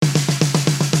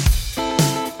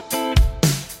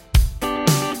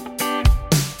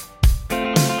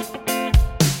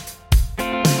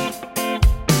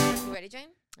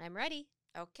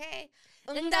Okay.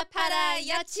 응답 para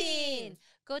여친.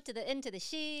 Go to the into the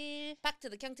실. Back to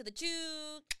the kyung to the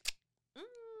Jew.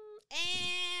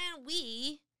 And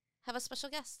we have a special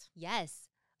guest. Yes.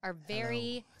 Our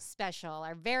very special,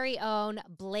 our very own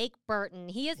Blake Burton.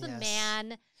 He is the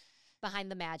man behind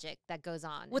the magic that goes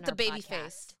on with in the our baby podcast.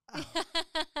 face.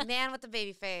 Oh. Man with the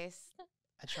baby face.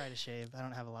 I try to shave. I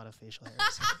don't have a lot of facial hair.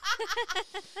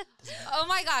 So Oh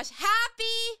my gosh.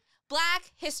 Happy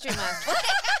Black History Month.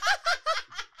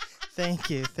 Thank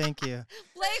you.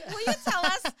 Blake, will you tell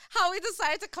us how we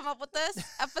decided to come up with this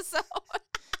episode?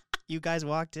 You guys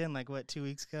walked in 2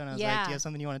 weeks ago, and I was like, "Do you have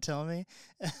something you want to tell me?"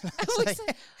 I was We like,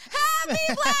 said,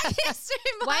 Happy Black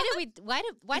History Month.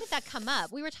 Why did that come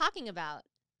up? We were talking about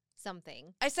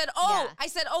something. I said,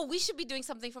 we should be doing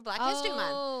something for Black History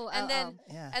Month.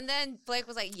 And then Blake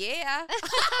was like, yeah.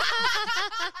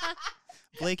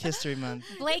 Blake History Month.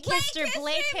 Blake History Month.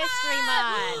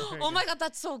 Oh my God,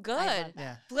 that's so good.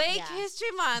 Yeah. Blake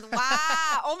History Month.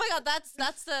 Wow. Oh my God,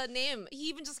 that's the name. He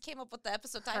even just came up with the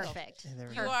episode title. Perfect. Yeah, there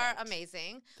we You go. are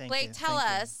amazing. Thank Blake, you. tell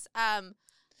Thank you. us,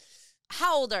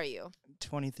 how old are you?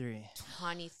 23.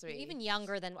 23. Even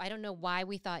younger than, I don't know why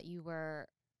we thought you were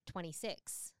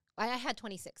 26. I had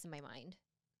 26 in my mind.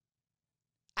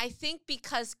 I think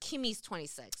because Kimmy's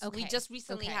 26. Okay. We just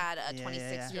recently had a Yeah,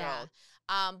 26-year-old.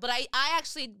 But I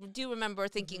actually do remember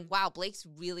thinking, wow, Blake's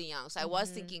really young. So I was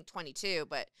thinking 22,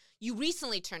 but you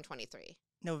recently turned 23.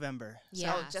 November.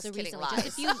 Yeah, just so kidding, recently, lies.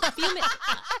 just a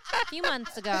few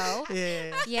months ago.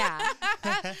 Yeah.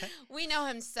 Yeah. We know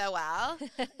him so well.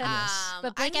 Yes.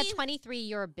 But Blake, at 23,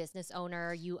 you're a business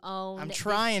owner. You own I'm this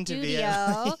trying to be.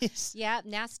 studio. Yes. Yeah,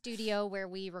 NAS Studio, where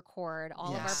we record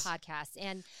all of our Yes. podcasts.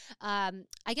 And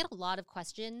I get a lot of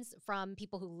questions from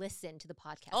people who listen to the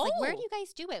podcast. Like, where do Oh. you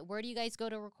guys do it? Where do you guys go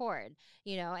to record?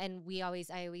 You know, and I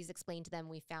always explain to them,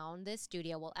 we found this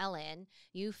studio. Well, Ellen,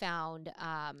 you found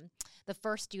the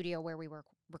first studio where we were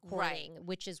recording,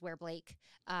 which is where Blake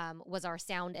was our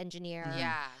sound engineer.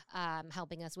 Yeah.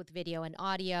 Helping us with video and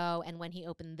audio. And when he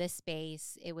opened this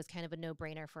space, it was kind of a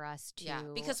no-brainer for us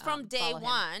to Because from day follow him.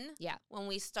 one, Yeah. when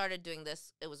we started doing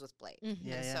this, it was with Blake. Mhm.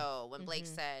 Yeah, And yeah. so when Blake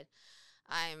said,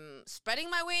 I'm spreading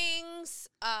my wings,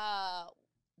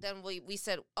 then we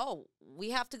said, oh, we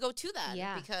have to go to that.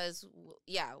 Yeah. Because,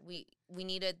 we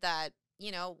needed that,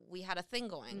 we had a thing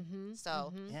going. Mhm,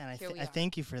 So mhm. Yeah, and Here we I are.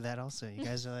 thank you for that also. You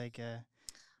guys are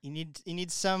you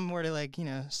need somewhere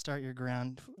to start your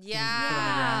ground. Put on the Yeah,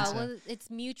 ground, so. well, it's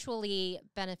mutually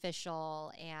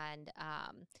beneficial, and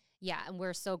and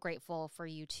we're so grateful for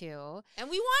you too. And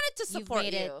we wanted to You've support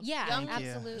made you. it, yeah, young, Thank you.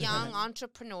 absolutely. young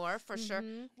entrepreneur for sure.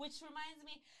 Mhm. Which reminds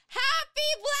me,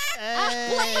 Happy Black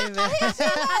Hey, Blake man. History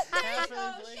Month. There you Happy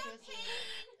go, Blake History champagne.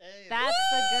 Hey, That's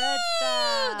the good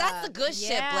stuff. That's the good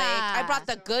shit, Blake. I Yeah. brought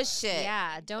the good shit.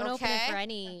 Yeah, don't open it Okay? for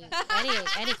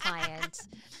any client.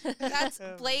 That's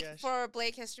Oh my Blake gosh. for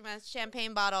Blake History Month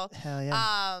champagne bottle. Hell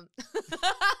yeah.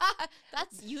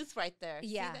 That's youth right there. See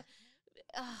Yeah. that?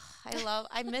 Ugh,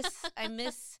 I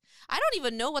miss. I don't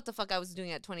even know what the fuck I was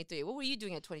doing at 23. What were you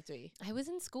doing at 23? I was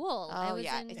in school. Oh, I was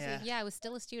yeah, I was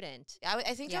still a student.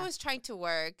 I think I Yeah. was trying to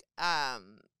work,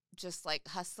 just like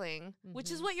hustling,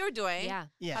 which is Mhm. what you're doing. Yeah.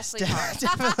 Yes, hustling hard.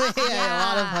 definitely. Yeah, a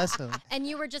lot of Yeah. hustle. And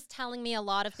you were just telling me a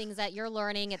lot of things that you're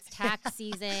learning. It's tax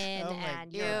season, Oh my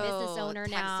and you're a business Ew, owner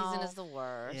tax now. season is the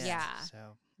worst. Yeah.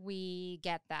 So We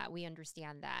get that. We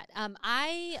understand that.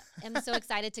 I am so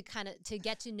excited to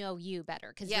get to know you better,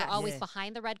 because Yes. you're always Yeah.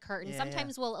 behind the red curtain. Yeah,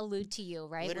 Sometimes we'll allude to you,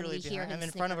 right? literally, when we hear him I'm in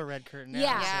front of a snicker. red curtain now.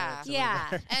 Yeah. so Yeah. it's a little Yeah.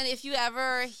 better. And if you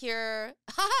ever hear,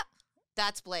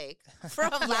 that's Blake from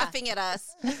laughing at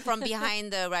us from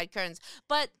behind the red curtains.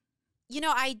 But,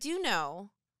 I do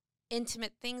know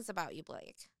intimate things about you,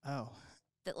 Blake. Oh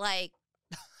That, like,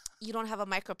 you don't have a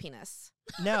micro penis.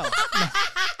 no,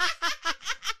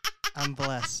 I'm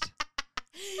blessed.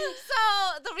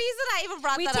 So the reason I even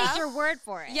brought We that take up. your word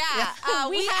for it. Yeah,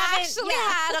 we haven't- actually yeah.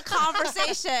 had a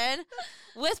conversation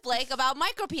with Blake about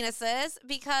micro penises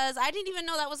because I didn't even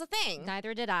know that was a thing.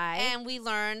 Neither did I. And we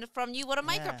learned from you what a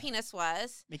micro Yeah. penis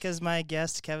was. Because my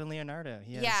guest Kevin Leonardo,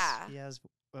 he Yeah. has.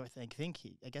 Well,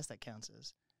 I guess that counts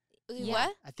as. Yeah.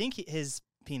 What? I think his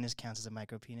penis counts as a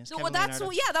micro penis. So, Kevin well, that's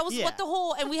Leonardo. that was Yeah. what the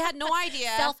whole, and we had no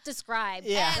idea. Self-described,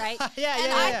 Yeah. right? yeah, and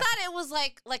yeah, I yeah. thought it was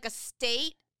like a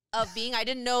state of being. I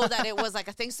didn't know that it was like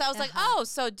a thing. So I was like, Uh-huh. oh,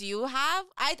 so do you have?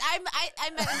 I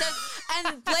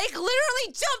and Blake literally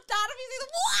jumped out of me. He's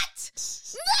like, what?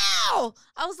 No!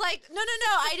 I was like, no.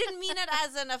 I didn't mean it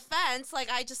as an offense. Like,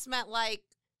 I just meant like,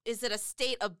 is it a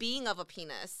state of being of a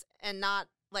penis and not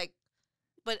like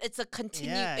but it's a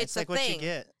continue. Yeah, it's like a what thing. you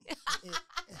get.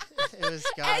 It was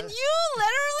God. And you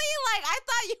literally, like, I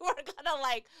thought you were gonna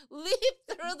like leap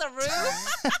through the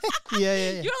roof.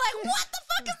 yeah. You're like, what the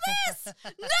fuck is this?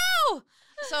 No.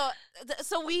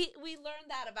 So we learned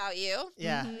that about you.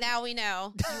 Yeah. Now we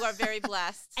know you are very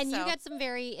blessed. And you so. got some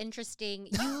very interesting.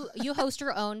 You host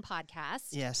your own podcast.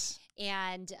 Yes.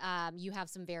 And you have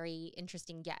some very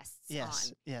interesting guests. Yes.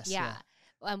 On. Yes. Yeah.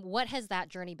 What has that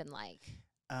journey been like?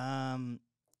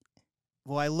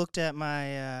 Well, I looked at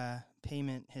my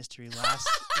payment history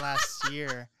last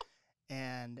year,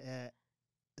 and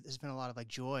there's been a lot of like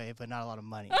joy, but not a lot of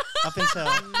money up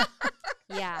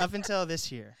until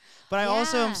this year. But I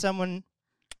also am someone.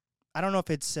 I don't know if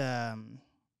it's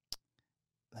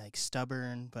like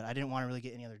stubborn, but I didn't want to really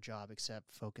get any other job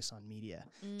except focus on media.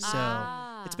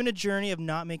 So it's been a journey of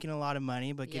not making a lot of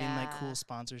money, but getting like cool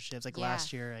sponsorships. Like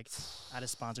last year, like I had a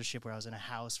sponsorship where I was in a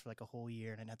house for like a whole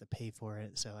year and I didn't have to pay for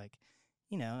it. So like,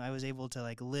 you know, I was able to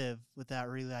like live without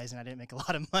realizing I didn't make a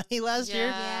lot of money last year.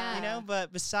 Yeah. You know,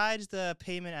 but besides the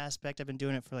payment aspect, I've been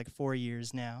doing it for like 4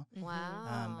 years now.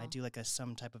 Wow. I do like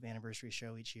some type of anniversary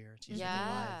show each year. It's usually Yeah. like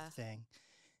a live thing.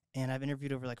 And I've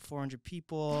interviewed over like 400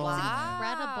 people. Wow.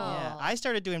 Incredible. Yeah, I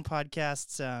started doing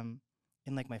podcasts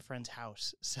in like my friend's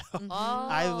house. So Oh.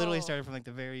 I literally started from like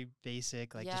the very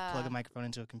basic, like just plug Yeah. a microphone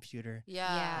into a computer,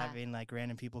 Yeah. having like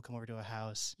random people come over to a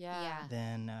house. Yeah.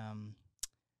 Then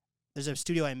there's a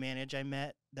studio I manage. I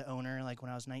met the owner like when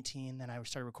I was 19. Then I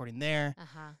started recording there.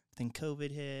 Then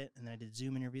COVID hit, and then I did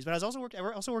Zoom interviews. But I also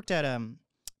worked at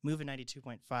Moving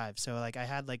 92.5. So like I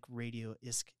had like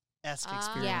radio-esque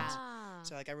experience.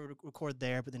 So like I would record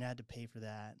there, but then I had to pay for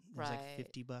that. It was like Right.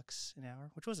 $50 an hour,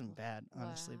 which wasn't bad,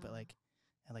 honestly. But Wow. like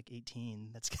at like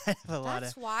 18, that's kind of a lot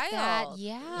That's of. wild.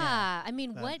 Yeah. I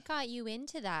mean, But- what got you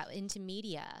into that, into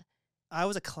media? I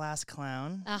was a class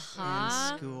clown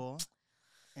Uh-huh. in school,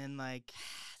 and like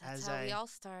That's as how we I all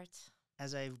start.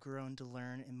 as I've grown to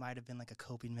learn, it might have been like a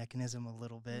coping mechanism a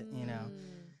little bit, you know.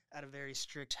 Mm. At a very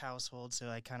strict household, so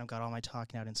I kind of got all my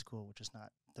talking out in school, which is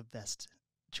not the best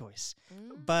choice.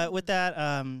 But with that,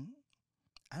 I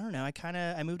don't know.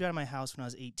 I moved out of my house when I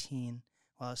was 18,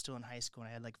 while I was still in high school, and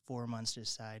I had like 4 months to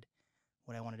decide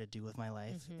what I wanted to do with my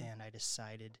life, and I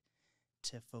decided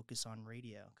to focus on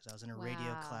radio because I was in a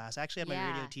radio Wow. class. I actually had my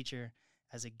radio Yeah. teacher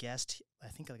as a guest, I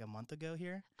think like a month ago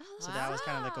here. Oh, So that was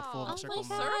kind of like a full Wow. circle my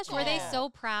moment. gosh, were they Yeah. so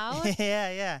proud?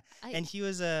 yeah. I- And he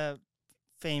was a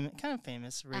kind of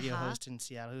famous radio Uh-huh. host in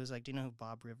Seattle. Who was like, do you know who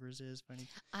Bob Rivers is? By any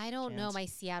I don't know chance? my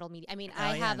Seattle media. I mean, Oh,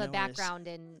 I yeah, have a no worries. background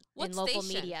in What local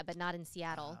station? media, but not in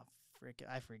Seattle.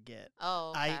 I forget. Oh,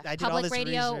 okay. I did all Public this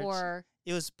radio research. or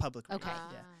It was public radio. Okay.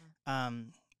 Yeah.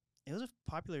 It was a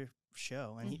popular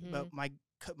show, and but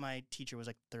Mhm. my teacher was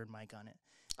like third mic on it.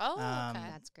 Oh, Um, okay.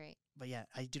 that's great. But yeah,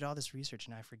 I did all this research,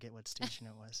 and I forget what station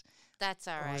it was. That's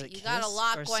all Or was right. it You got a Kiss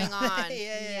lot or going something? on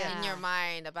yeah. in your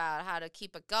mind about how to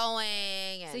keep it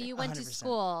going. And So you went to 100%.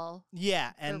 school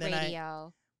Yeah, for and then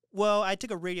radio. I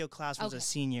took a radio class when I was Okay. a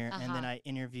senior, and then Uh-huh. I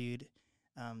interviewed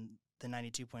the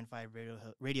 92.5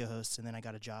 radio hosts, and then I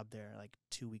got a job there like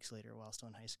 2 weeks later while still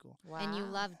in high school. wow. And you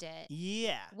loved it.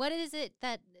 Yeah. What is it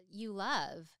that you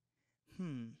love?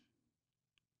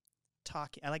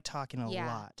 I like talking a Yeah.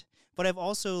 lot. But I've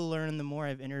also learned the more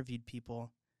I've interviewed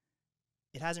people,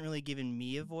 it hasn't really given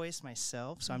me a voice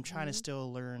myself. So I'm trying to Mhm.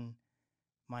 still learn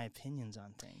my opinions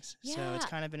on things. So Yeah. it's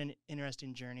kind of been an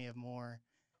interesting journey of more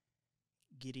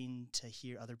getting to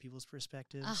hear other people's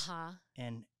perspectives. Uh-huh.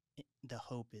 And the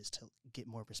hope is to get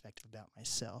more perspective about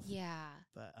myself. Yeah.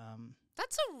 But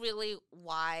That's a really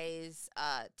wise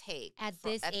take. At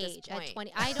this age, at point.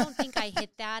 20. I don't think I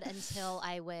hit that until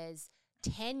I was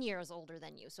 10 years older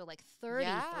than you. So like 33.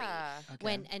 Yeah.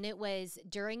 okay. And it was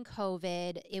during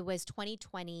COVID, it was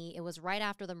 2020, it was right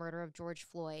after the murder of George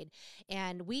Floyd.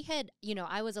 And we had,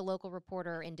 I was a local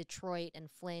reporter in Detroit and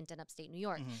Flint and upstate New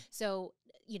York. Mhm. So,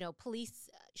 police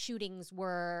shootings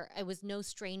I was no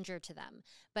stranger to them.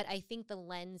 But I think the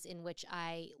lens in which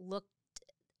I looked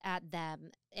at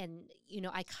them and,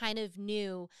 I kind of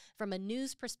knew from a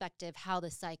news perspective how the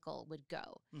cycle would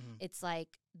go. Mhm. It's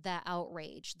like the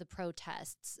outrage, the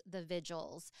protests, the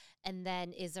vigils, and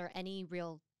then is there any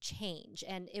real change?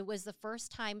 And it was the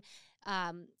first time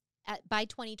by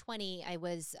 2020, I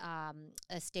was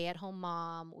a stay-at-home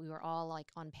mom. We were all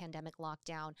like on pandemic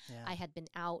lockdown. Yeah. I had been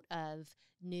out of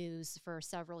news for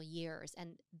several years,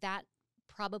 and that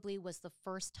probably was the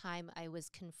first time I was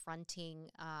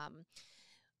confronting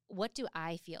what do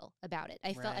I feel about it?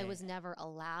 I felt I was Right. never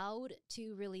allowed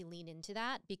to really lean into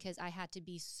that because I had to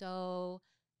be so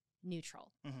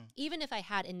neutral. Mhm. Even if I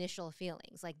had initial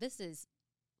feelings, like this is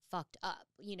fucked up,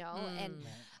 you know? And Mm.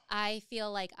 Right. I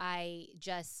feel like I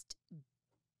just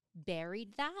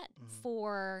buried that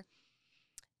for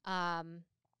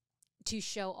to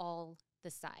show all the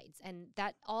sides. And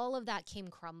that all of that came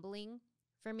crumbling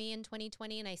for me in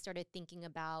 2020. And I started thinking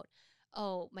about,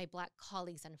 oh, my Black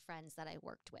colleagues and friends that I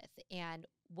worked with, and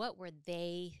what were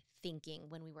they thinking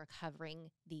when we were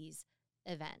covering these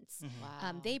events?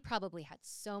 Wow. They probably had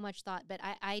so much thought, but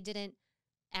I didn't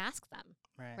ask them,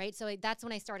 right? So that's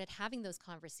when I started having those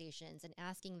conversations and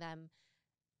asking them,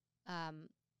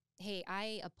 hey,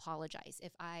 I apologize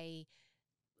if I,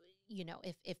 you know,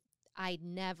 if I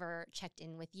never checked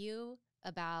in with you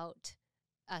about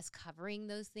us covering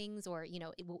those things, or, you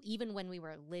know, even when we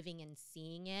were living and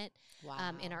seeing it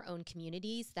Wow. in our own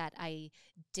communities, that I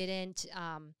didn't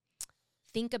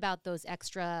think about those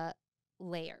extra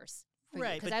layers.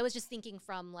 Right, Because but- I was just thinking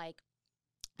from like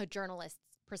a journalist's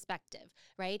perspective,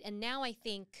 right? And now I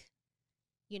think,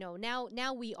 you know,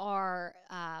 now we are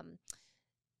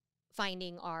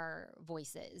finding our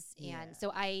voices. Yeah. And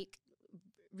so I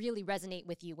really resonate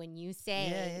with you when you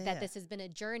say that this has been a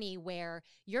journey where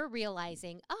you're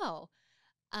realizing, oh,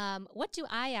 what do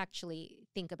I actually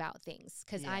think about things?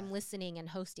 Because Yeah. I'm listening and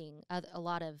hosting a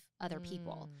lot of other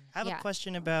people. I have Yeah. a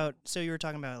question about, so you were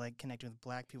talking about like connecting with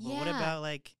Black people. What Yeah. about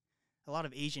like a lot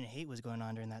of Asian hate was going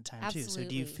on during that time too? So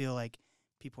do you Absolutely. feel like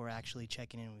people were actually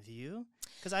checking in with you?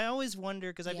 Because I always wonder,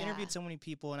 because I've Yeah. interviewed so many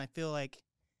people and I feel like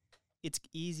it's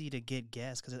easy to get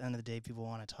guests because at the end of the day, people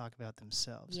want to talk about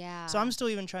themselves. Yeah. So I'm still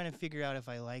even trying to figure out if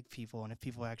I like people and if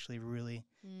people actually really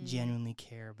Mm. genuinely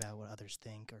care about what others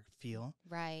think or feel.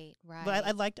 Right, right.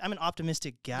 But I'm an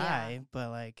optimistic guy, but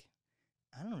like,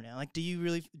 I don't know. Like, do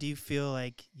you feel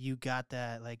like you got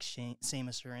that like same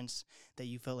assurance that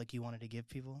you felt like you wanted to give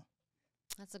people?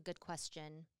 That's a good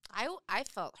question. I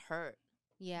felt hurt.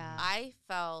 Yeah. I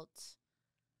felt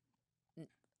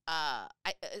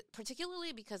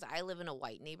particularly because I live in a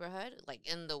white neighborhood, like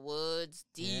in the woods,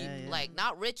 deep, Yeah, yeah. like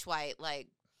not rich white, like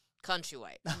country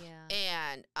white. Yeah.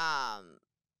 And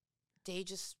they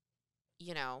just,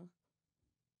 you know,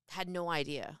 had no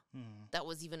idea that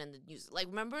was even in the news. Like,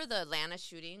 remember the Atlanta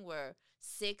shooting where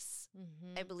 6,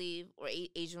 Mhm. I believe, or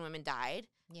 8 Asian women died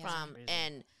Yeah. from, Crazy.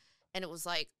 and it was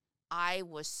like, I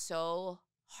was so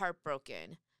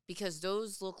heartbroken because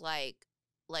those look like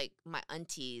my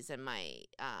aunties and my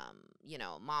you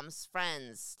know, mom's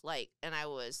friends, like, and I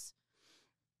was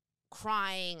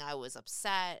crying, I was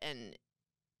upset, and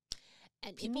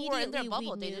people were in their immediately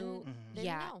bubble. we They knew, didn't. Mhm. They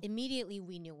yeah, didn't know. immediately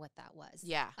we knew what that was.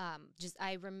 Yeah. Just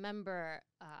I remember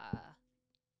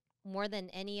more than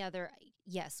any other.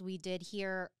 Yes, we did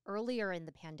hear earlier in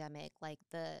the pandemic, like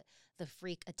the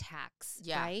freak attacks,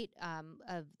 Yeah. right?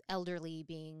 Of elderly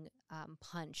being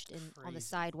punched on the Crazy.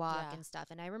 sidewalk Yeah. and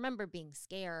stuff. And I remember being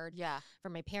scared Yeah. for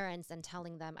my parents and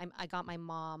telling them. I got my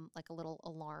mom like a little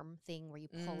alarm thing where you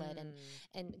pull it,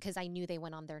 and because I knew they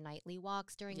went on their nightly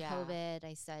walks during Yeah. COVID,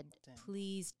 I said, Dang.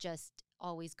 please just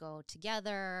always go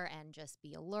together and just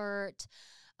be alert.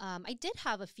 I did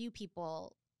have a few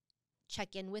people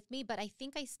check in with me, but I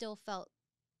think I still felt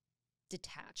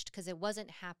detached because it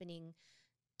wasn't happening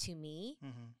to me.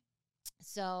 Mhm.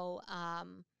 So,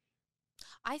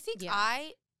 I think Yeah.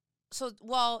 I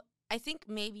think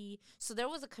maybe, so there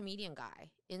was a comedian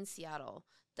guy in Seattle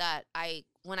that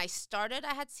when I started,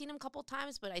 I had seen him a couple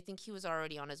times, but I think he was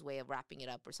already on his way of wrapping it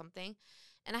up or something.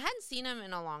 And I hadn't seen him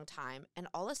in a long time. And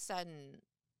all of a sudden,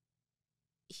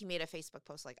 he made a Facebook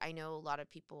post like, I know a lot of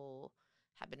people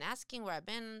have been asking where I've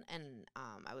been, and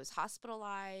I was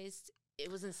hospitalized.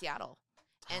 It was in Seattle.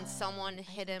 And Oh. someone I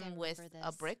hit think I him with remember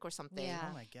a this. brick or something. Yeah.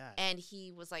 Oh my god. And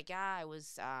he was like, yeah, I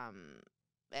was,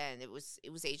 and it was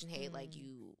Asian hate. Like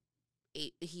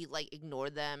he like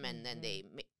ignored them, and then they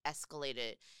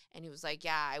escalated. And he was like,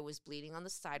 yeah, I was bleeding on the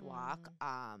sidewalk.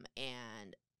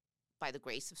 And by the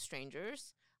grace of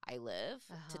strangers, I live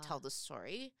to tell the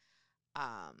story.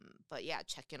 But yeah,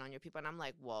 check in on your people. And I'm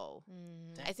like, whoa.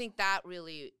 I think that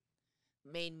really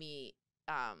made me,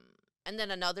 and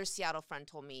then another Seattle friend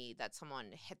told me that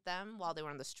someone hit them while they were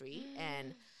on the street,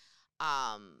 and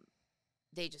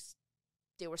they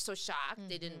were so shocked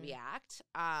they didn't react.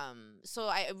 So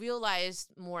I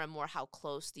realized more and more how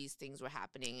close these things were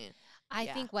happening. And I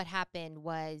yeah. think what happened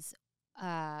was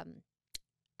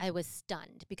I was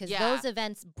stunned because Yeah. those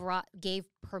events gave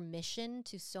permission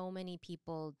to so many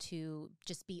people to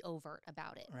just be overt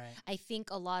about it. Right. I think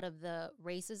a lot of the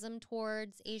racism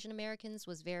towards Asian Americans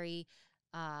was very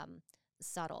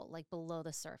subtle, like below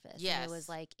the surface. And Yes. it was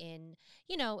like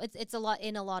it's a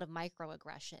lot of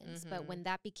microaggressions. But Mhm. when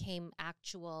that became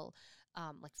actual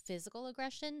like physical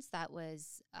aggressions, that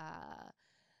was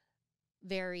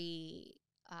very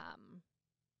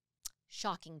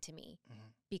shocking to me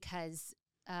Mhm. because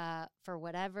for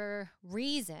whatever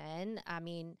reason, I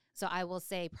mean, so I will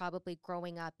say probably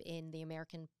growing up in the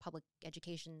American public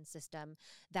education system,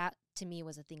 that to me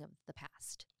was a thing of the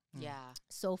past. Mm. Yeah.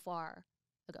 So far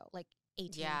ago, like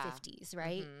 1850s,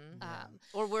 right? Mhm. Yeah.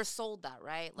 Or we're sold that,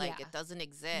 right? Like Yeah. it doesn't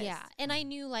exist. Yeah. And I Mhm.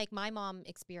 knew like my mom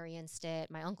experienced it,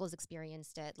 my uncles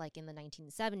experienced it like in the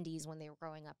 1970s when they were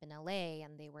growing up in LA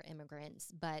and they were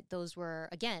immigrants. But those were,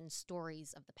 again,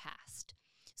 stories of the past.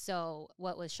 So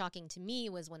what was shocking to me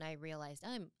was when I realized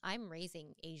I'm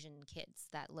raising Asian kids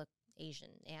that look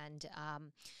Asian, and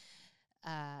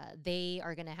they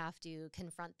are going to have to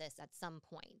confront this at some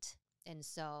point. And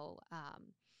so,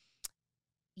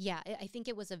 yeah, I think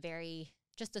it was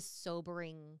just a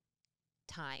sobering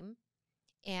time.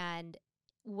 And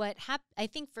what happened, I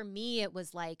think for me, it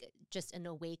was like just an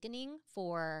awakening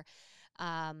for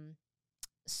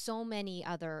so many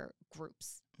other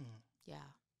groups,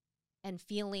 Yeah. and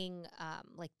feeling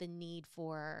like the need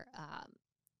for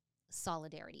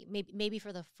solidarity, maybe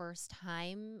for the first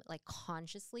time, like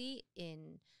consciously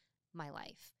in my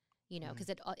life, because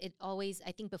it always,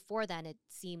 I think before then, it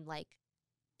seemed like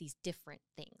these different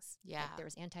things. Yeah. Like there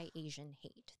was anti-Asian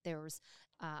hate, there was,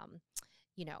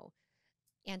 you know,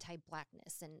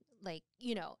 anti-blackness, and like,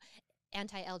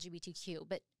 anti-LGBTQ,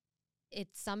 but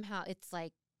it's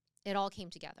like it all came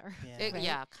together. Yeah. Right?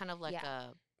 Yeah, kind of like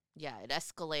it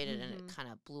escalated and it Mhm. kind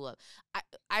of blew up.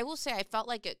 I will say I felt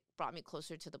like it brought me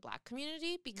closer to the Black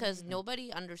community because Mhm.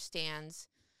 nobody understands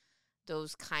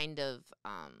those kind of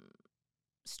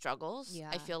struggles. Yeah.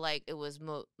 I feel like it was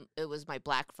my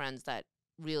Black friends that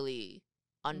really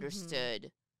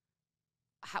understood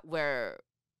where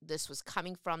this was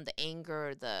coming from, the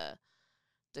anger, the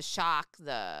shock,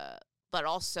 but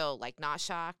also like not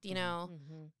shocked,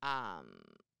 Mhm.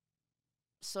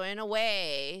 So in a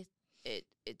way,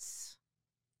 it's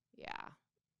yeah.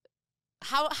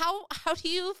 How do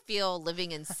you feel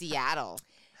living in Seattle?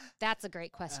 That's a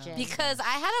great question. Because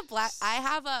I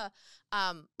have a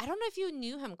I don't know if you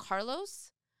knew him,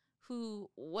 Carlos, who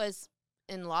was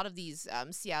in a lot of these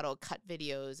Seattle cut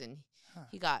videos, and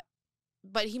Huh.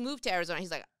 but he moved to Arizona.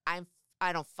 He's like,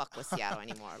 I don't fuck with Seattle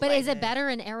anymore. But Like, is it better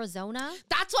in Arizona?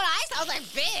 that's what I said. I was like,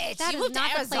 bitch, That you is moved to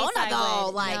not the place Arizona I though.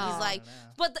 would- Like no. he's like,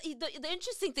 but the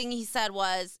interesting thing he said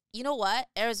was, you know what?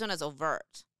 Arizona's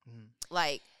overt. Mhm.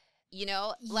 Like,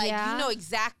 like Yeah. you know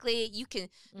exactly. You can.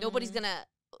 Nobody's Mhm. gonna.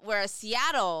 Whereas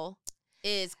Seattle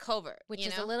is covert, Which you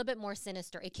is know? a little bit more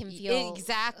sinister. It can feel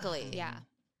Exactly. Yeah.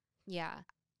 Yeah.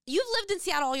 You've lived in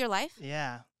Seattle all your life.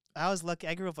 Yeah. I was lucky.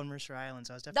 I grew up on Mercer Island,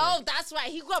 so I was definitely. No, that's right.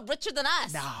 He grew up richer than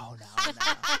us. No.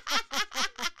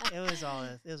 It was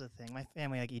a thing. My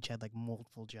family each had like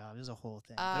multiple jobs. It was a whole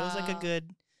thing. But it was like a Oh.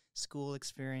 good school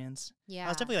experience. Yeah. I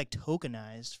was definitely like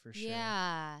tokenized for sure.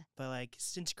 Yeah. But like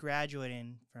since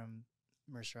graduating from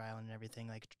Mercer Island and everything,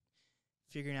 like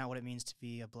figuring out what it means to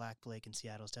be a Black Blake in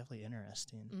Seattle is definitely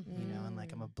interesting. And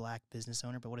like I'm a Black business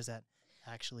owner, but what does that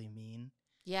actually mean?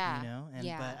 Yeah. And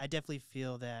Yeah. but I definitely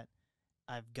feel that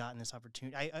I've gotten this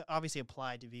opportunity. I obviously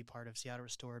applied to be part of Seattle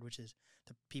Restored, which is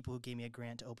the people who gave me a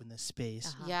grant to open this space.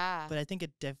 Uh-huh. Yeah. But I think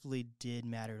it definitely did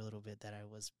matter a little bit that I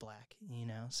was Black,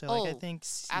 So like I Oh, think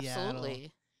Seattle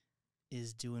Absolutely.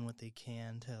 is doing what they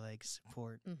can to like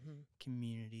support Mhm.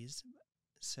 communities.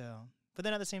 So, but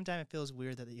then at the same time, it feels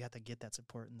weird that you have to get that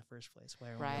support in the first place. Why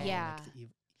aren't we all on, Yeah. like, the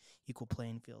equal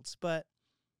playing fields? But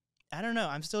I don't know.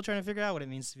 I'm still trying to figure out what it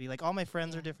means to be like. All my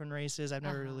friends are Yeah. different races. I've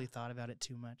never Uh-huh. really thought about it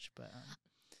too much, but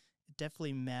it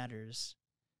definitely matters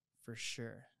for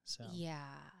sure. So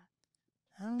Yeah.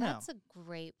 I don't know. That's a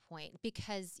great point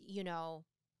because, you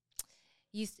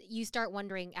start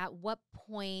wondering at what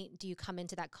point do you come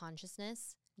into that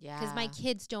consciousness? Yeah. Because my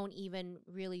kids don't even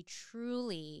really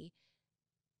truly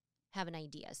have an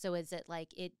idea. So is it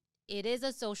like it is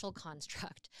a social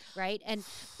construct, right? And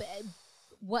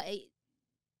what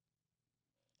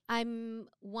I'm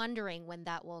wondering when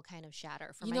that will kind of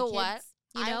shatter for You my know kids. what?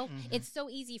 You know, Mhm. it's so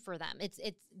easy for them. It's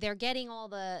they're getting all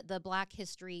the Black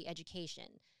history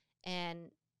education,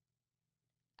 and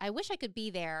I wish I could be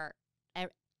there,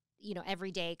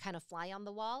 every day, kind of fly on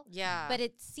the wall. Yeah. But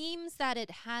it seems that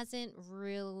it hasn't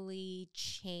really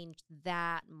changed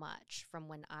that much from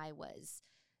when I was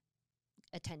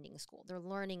attending school. They're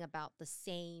learning about the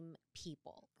same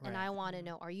people. And I Right. want to Mhm.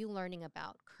 know, are you learning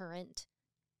about current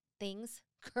things?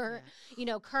 Yeah.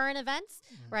 Current events,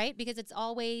 Mhm. right? Because it's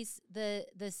always the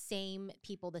same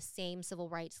people, the same civil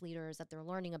rights leaders that they're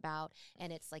learning about,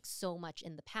 and it's like so much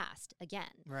in the past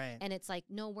again. Right. And it's like,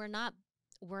 no, we're not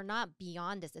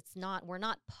beyond this. We're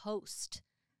not post,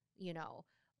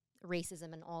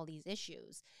 racism and all these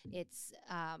issues. It's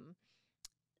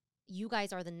you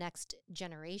guys are the next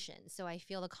generation. So I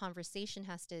feel the conversation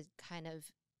has to kind of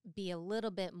be a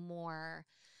little bit more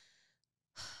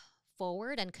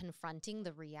forward and confronting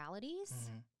the realities.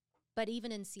 Mm-hmm. But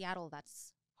even in Seattle,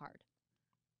 that's hard.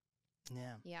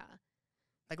 Yeah. Yeah.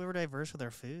 Like we were diverse with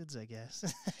our foods, I guess.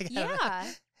 Like, I don't know.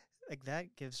 Yeah. Like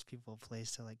that gives people a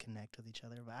place to like connect with each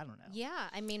other, but I don't know. Yeah.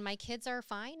 I mean, my kids are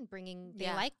fine bringing, they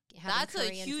Yeah. like having That's a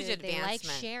Korean huge food. They like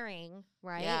advancement. sharing,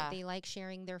 right? Yeah. They like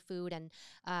sharing their food. And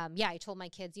yeah, I told my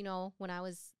kids, you know,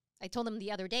 I told them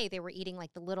the other day they were eating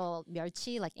like the little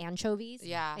멸치, like anchovies.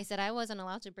 Yeah. I said I wasn't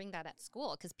allowed to bring that at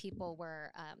school because people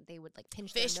were, they would like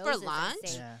pinch Fish their for noses lunch? and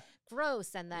say, Yeah.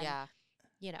 gross. And then, Yeah.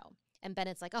 you know, and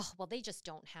Bennett's like, oh, well, they just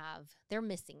don't have, they're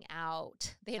missing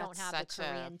out. They don't That's have the such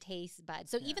a- Korean taste bud.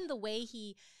 So Yeah. even the way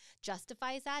he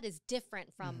justifies that is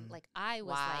different from Mhm. like, I was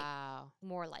like Wow.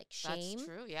 more like shame. That's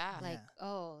true. Yeah. Like, Yeah.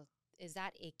 oh, is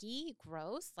that icky,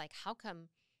 gross? Like, how come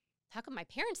my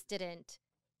parents didn't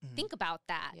Mhm. think about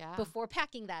that Yeah. before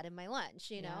packing that in my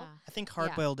lunch, you know? Yeah. I think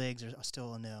hard-boiled eggs are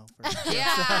still a no. For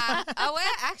Yeah. Oh,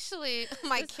 well, actually,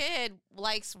 my kid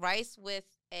likes rice with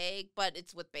egg, but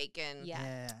it's with bacon. Yeah.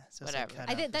 Yeah. So it's, like, Whatever. cut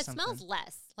I up think or that smells something.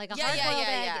 less. Like a Yeah, hard yeah, boiled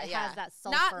yeah, egg yeah, it yeah. has that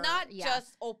sulfur. Not yeah.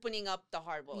 just opening up the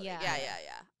hard boiled. Yeah.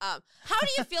 Yeah. How do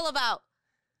you feel about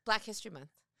Black History Month?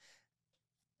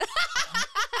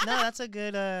 No, that's a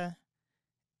good.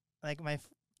 Like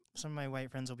some of my white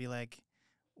friends will be like,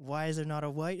 "Why is there not a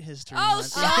white history?" Oh,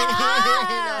 month?" shut You know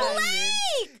up! what I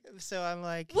mean? Blake! So I'm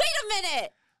like, Wait a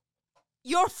minute.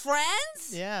 Your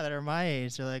friends? yeah, that are my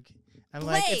age. They're like,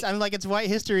 Blake. it's White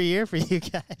History Year for you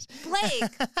guys. Blake,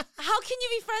 how can you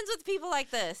be friends with people like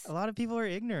this? A lot of people are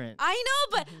ignorant. I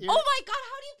know, but You're- oh my God,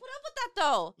 how do you put up with that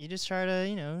though? You just try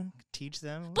to, teach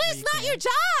them. But what it's you not can. your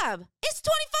job. It's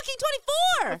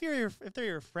 2024. If they're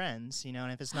your friends,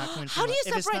 and if it's not coming How from do you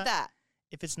if it's separate not- that?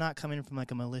 if it's not coming from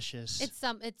like a malicious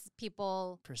It's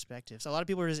people. perspective. So a lot of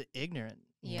people are just ignorant.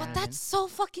 you Yeah. know But what I mean? that's so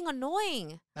fucking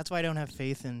annoying. That's why I don't have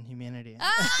faith in humanity.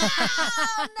 Oh,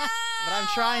 no. But I'm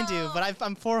trying to. But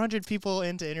I'm 400 people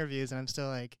into interviews, and I'm still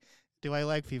like, do I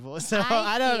like people? So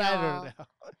I I don't feel- know.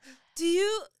 do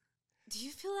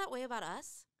you feel that way about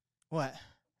us? What?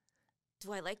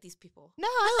 Do I like these people? No,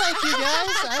 I like you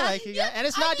guys. I like you guys, and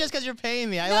it's not just because you're paying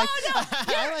me. I like. I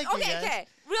You're- like you okay, guys. okay.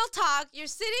 Real talk. You're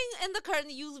sitting in the curtain.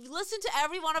 You listen to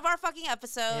every one of our fucking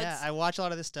episodes. Yeah, I watch a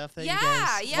lot of the stuff that you yeah,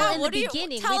 guys. yeah. Well, in the what do you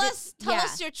beginning, tell we did- us? Tell yeah.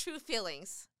 us your true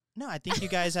feelings. No, I think you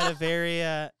guys had a very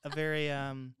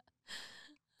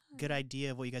good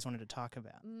idea of what you guys wanted to talk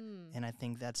about, Mm. and I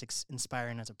think that's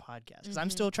inspiring as a podcast because I'm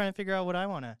Mhm. still trying to figure out what I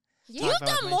want to. Yeah. You've Talk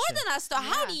about done my more shit. than us, though.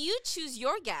 How Yeah. do you choose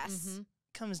your guests? Mhm.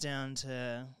 Comes down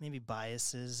to maybe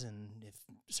biases and if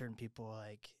certain people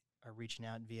like are reaching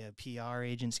out via PR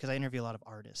agents because I interview a lot of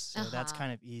artists, so that's Uh-huh.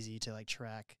 kind of easy to like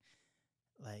track.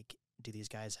 Like, do these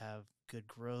guys have good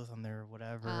growth on their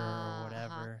whatever Uh-huh. or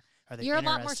whatever? Are they You're a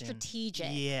lot more interesting? strategic.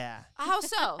 Yeah. How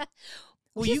so?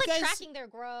 Well, He's you like guys. tracking their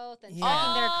growth and Yeah.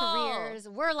 tracking their Oh. careers.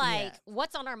 We're like, Yeah.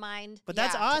 what's on our mind? But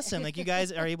that's Yeah. awesome. Like you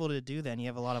guys are able to do that, and you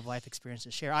have a lot of life experience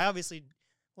to share. I obviously,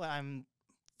 I'm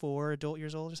 4 adult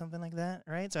years old or something like that,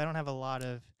 right? So I don't have a lot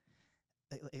of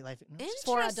life. No,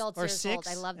 For Interest- adults or years 6. old.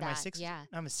 I love Am I that. 6? Yeah.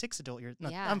 I'm a 6 adult years. No,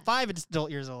 Yeah. I'm 5 adult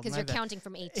years old. Because my you're bad. counting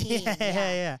from 18.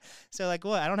 Yeah. So like,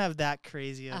 what? I don't have that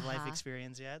crazy of life Uh-huh.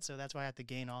 experience yet, so that's why I have to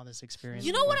gain all this experience.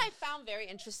 You know what before- I found very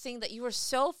interesting? That you were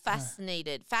so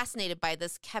fascinated by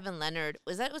this Kevin Leonard.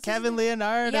 Was his Kevin name?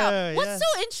 Leonardo. Yeah. What's yeah.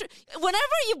 so interesting?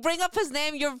 Whenever you bring up his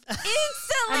name, you're instantly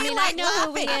I mean, I like know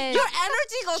who he laughing. is. Your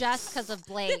energy goes. Just because of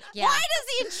Blake. Yeah. Why does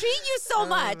he intrigue you so Oh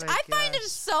much? my I find it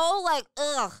gosh. so like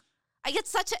ugh. I get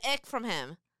such an ick from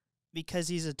him. Because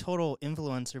he's a total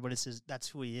influencer, but that's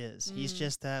who he is. He's Mm.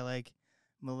 just that like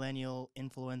millennial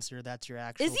influencer. That's your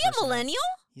actual. Is he a personality. millennial?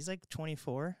 He's like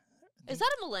 24. Is that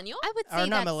a millennial? I would say Or not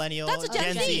that's millennial. that's a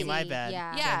Gen Z. My bad.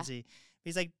 Yeah. Yeah. Gen Z.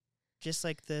 He's like just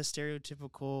like the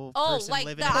stereotypical Oh, person like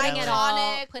living the in putting LA. it all,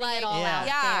 Iconic, putting like- it all Yeah. out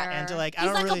Yeah. there. And to like, I He's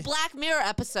don't like really. a Black Mirror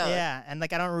episode. Yeah, and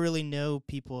like I don't really know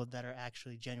people that are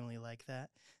actually genuinely like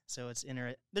that. So it's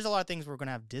there's a lot of things we're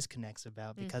gonna have disconnects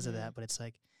about because of Mhm. that, but it's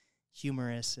like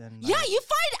humorous and Yeah, like, you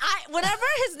find whenever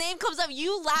his name comes up,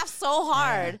 you laugh so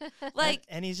hard. Like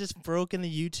and he's just broken the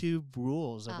YouTube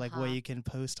rules of like what Uh-huh. you can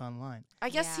post online. I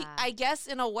guess Yeah. I guess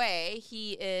in a way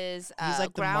he is He's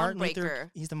like the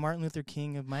groundbreaker. He's the Martin Luther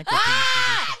King of micro.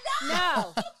 Ah!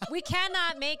 No, we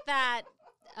cannot make that.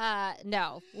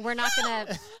 No, we're not gonna. How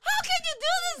can you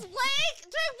do this, Blake?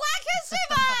 During Black History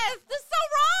Month, this is so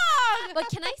wrong. But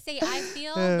can I say, I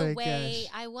feel Oh the my way.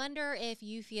 gosh. I wonder if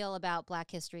you feel about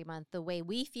Black History Month the way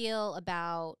we feel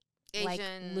about like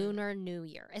Asian- Lunar New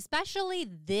Year, especially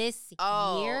this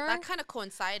Oh, year. that kind of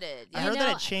coincided. I Yeah. heard You that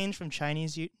know- it changed from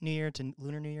Chinese New Year to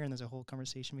Lunar New Year, and there's a whole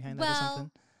conversation behind that or Well,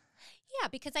 something. Yeah,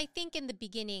 because I think in the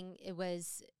beginning it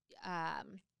was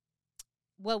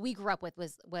what we grew up with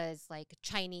was like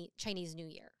Chinese New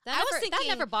Year. I was that thinking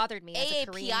never bothered me as a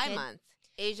Korean AAPI kid. month,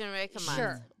 Asian American month.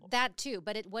 Sure, that too.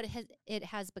 But what it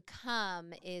has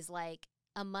become is like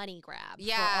a money grab for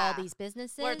Yeah. all these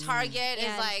businesses. Where Target is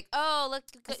And like, oh, look,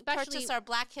 especially- purchase our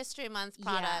Black History Month Yeah.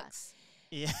 products.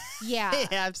 Yeah, yeah,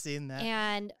 yeah, I've seen that.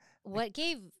 and what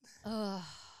gave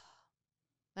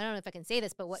I don't know if I can say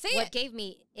this, but what Say what it. gave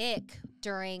me ick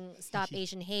during Stop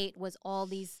Asian Hate was all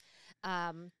these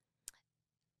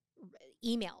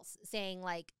emails saying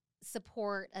like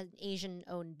support an Asian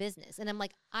owned business, and I'm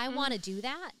like, I Mm. want to do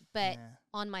that, but Yeah.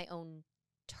 on my own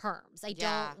terms. I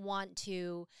Yeah. don't want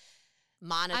to.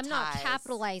 Monetize. I'm not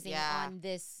capitalizing Yeah. on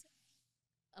this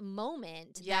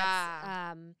moment.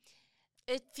 Yeah. That's,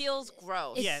 It feels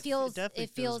gross. it Yeah, it feels definitely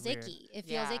it feels feels weird. icky. It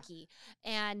feels Yeah. icky.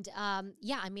 And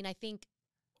yeah, I mean, I think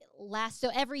so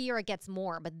every year it gets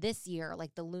more, but this year,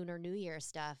 like the Lunar New Year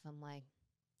stuff, I'm like,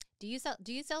 do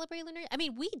you celebrate Lunar? I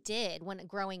mean, we did when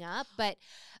growing up, but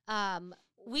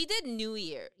We did New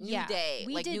Year, New yeah, Day,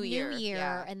 we like did New Year.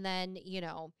 Yeah. and then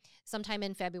sometime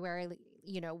in February,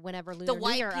 whenever Lunar The New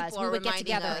white Year people us, are we would get reminding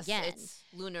together us again. it's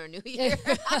Lunar New Year.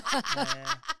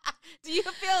 Yeah. Do you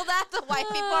feel that the white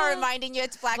people are reminding you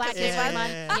it's Black Black History History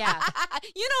Month? Month, yeah.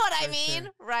 You know what I For mean,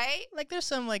 sure. right? Like there's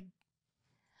some like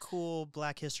cool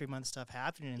Black History Month stuff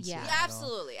happening in Yeah. Seattle. Yeah,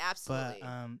 absolutely,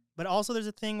 absolutely. But also there's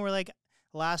a thing where like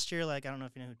last year, like I don't know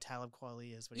if you know who Talib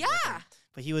Kweli is, but he's like Yeah.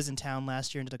 but he was in town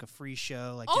last year and did like a free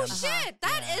show. Like Oh down shit, the,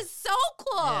 that is yeah. so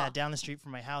cool. Yeah, down the street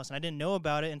from my house, and I didn't know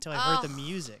about it until I heard the Oh.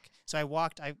 music. So I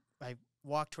walked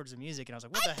towards the music, and I was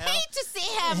like, "What I the hell?" paid to see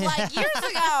him like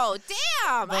years ago.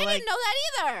 Damn, But, I like, didn't know that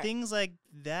either. Things like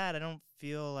that, I don't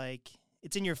feel like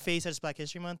it's in your face as Black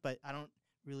History Month, but I don't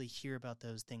really hear about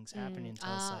those things happening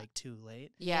until it's like too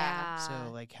late. Yeah.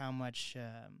 So like, how much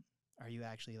are you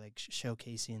actually like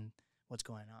showcasing what's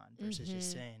going on versus just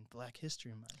Mhm. saying Black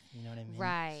History Month? You know what I mean?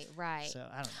 Right, right. So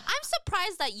I don't know. I'm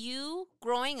surprised that you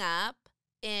growing up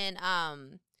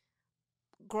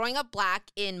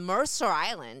black in Mercer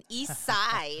Island, East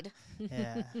Side,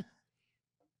 Yeah.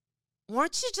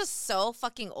 weren't you just so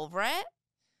fucking over it?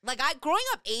 Like growing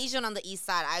up Asian on the East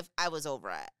Side, I was over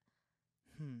it.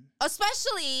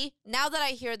 Especially now that I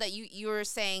hear that you were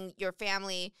saying your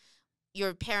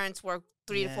parents were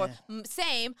 3 to 4.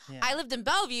 Same. Yeah. I lived in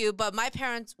Bellevue, but my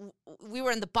parents, we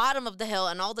were in the bottom of the hill,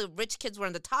 and all the rich kids were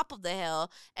in the top of the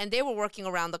hill, and they were working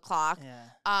around the clock.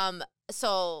 Yeah.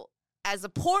 So as a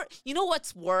poor, you know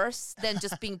what's worse than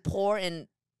just being poor and,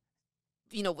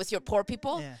 with your poor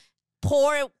people? Yeah.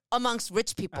 Poor amongst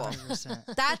rich people.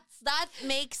 100%. That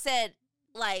makes it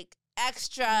like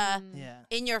extra Mm. Yeah.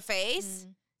 in your face.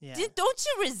 Mm. Yeah. Don't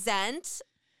you resent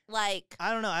like?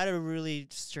 I don't know. I had a really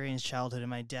strange childhood, and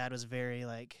my dad was very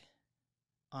like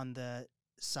on the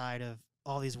side of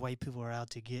all these white people are out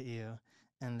to get you,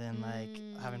 and then like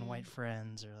having white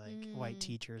friends or like white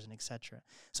teachers and etc.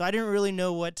 So I didn't really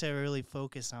know what to really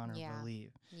focus on or Yeah.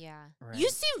 believe. Yeah. Right? You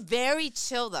seem very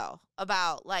chill though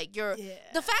about like the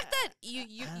fact that I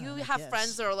you don't know, I have guess.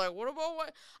 friends that are like, what about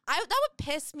what? That would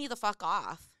piss me the fuck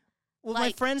off. Well, my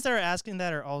like- friends that are asking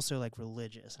that are also like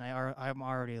religious, and I'm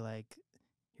already like,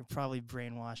 you're probably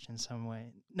brainwashed in some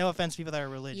way. No offense, to people that are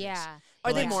religious. Yeah.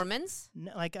 Are they like- Mormons?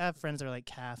 No, like I have friends that are like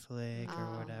Catholic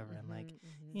or Oh, whatever, and like mhm.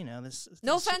 you know this.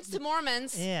 No this- offense to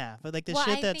Mormons. Yeah, but like the Well,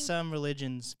 shit I that think- some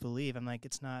religions believe, I'm like,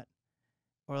 it's not.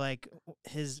 Or like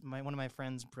one of my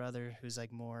friend's brother, who's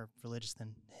like more religious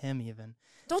than him, even.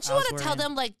 Don't you I was want to tell wearing-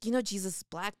 them like Jesus is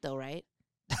black though, right?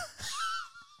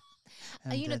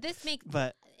 And, This makes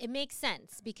but it makes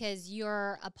sense because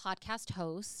you're a podcast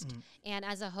host, Mm. and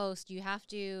as a host, you have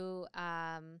to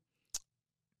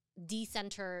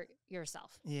decenter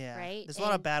yourself. yeah, Right? there's a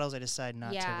lot of And- battles I decide not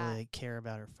to Yeah. really care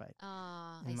about or fight.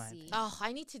 Ah, In I my see. opinion. Oh,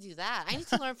 I need to do that. I need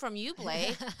to learn from you,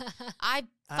 Blake. I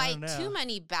I fight don't too know.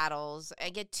 many battles. I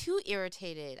get too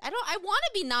irritated. I want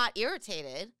to be not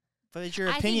irritated. But you're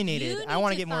I think you opinionated. I need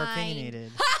want to to get more find-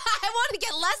 opinionated. I want to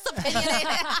get less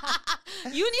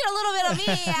opinionated. You need a little bit of me.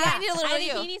 I need a little I bit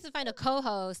think of he you. needs to find a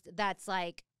co-host that's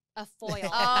like a foil.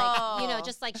 Like, Oh.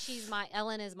 just like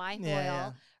Ellen is my foil,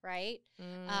 Yeah. right?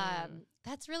 Mm.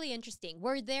 That's really interesting.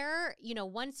 Were there,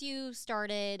 once you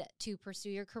started to pursue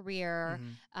your career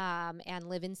Mhm. and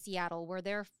live in Seattle, were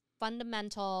there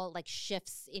fundamental like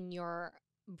shifts in your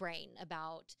brain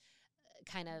about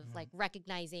kind of Mhm. like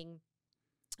recognizing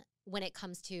when it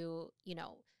comes to,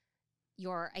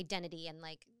 your identity and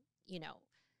like,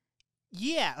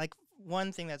 Yeah, like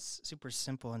one thing that's super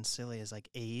simple and silly is like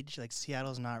age. Like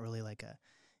Seattle's not really like a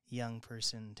young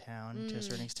person town to a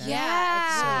certain extent.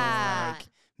 Yeah. So like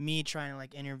me trying to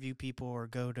like interview people or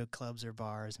go to clubs or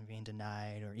bars and being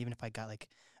denied, or even if I got like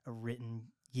a written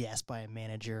yes by a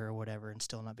manager or whatever and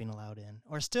still not being allowed in,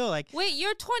 or still like Wait,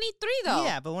 you're 23 though.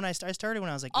 yeah, but when I started when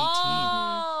I was like 18.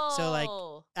 Oh. So like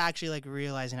actually like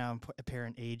realizing how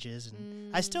apparent age is,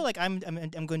 and I still like I'm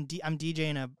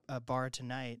DJing a bar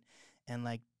tonight, and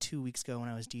like 2 weeks ago when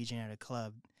I was DJing at a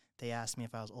club, they asked me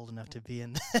if I was old enough to be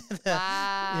in the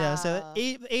Wow. yeah. So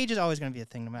age is always going to be a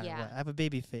thing no matter Yeah. what. I have a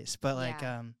baby face, but like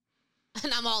Yeah.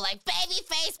 And I'm all like, baby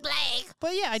face Blake.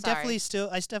 but yeah, I Sorry.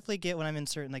 definitely get when I'm in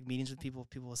certain like meetings with people.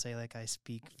 People will say like I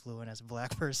speak fluent as a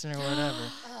black person or whatever.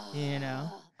 You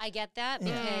know? I get that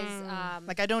Yeah. because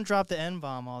Like I don't drop the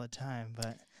N-bomb all the time,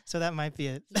 but so that might be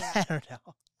it. Yeah. I don't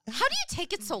know. How do you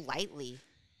take it so lightly?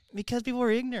 Because people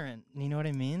are ignorant. You know what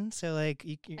I mean? So like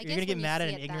you're I going guess to get when you mad at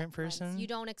see an it that ignorant lens, person. you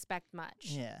don't expect much.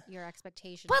 Yeah. Your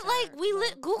expectations. But like are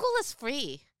low. Google is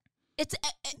free. It's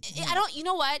I don't, you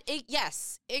know what?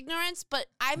 Yes, ignorance, but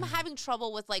I'm having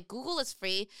trouble with like Google is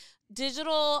free.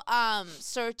 Digital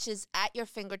search is at your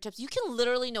fingertips. You can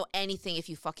literally know anything if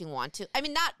you fucking want to. I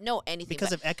mean, not know anything Because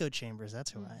but of echo chambers,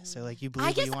 that's why. So like you believe I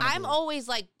what guess you want to I'm believe. always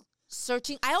like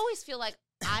searching. I always feel like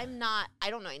I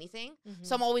don't know anything.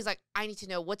 So I'm always like, I need to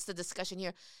know what's the discussion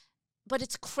here. But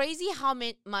it's crazy how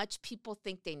much people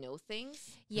think they know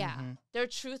things. Yeah. Mhm. Their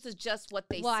truth is just what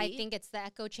they Well, see. I think it's the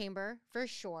echo chamber for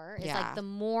sure. It's Yeah. like the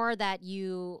more that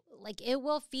you like, it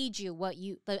will feed you what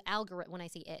you the algorithm. When I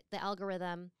say it, the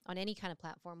algorithm on any kind of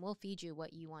platform will feed you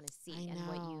what you want to see and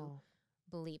what you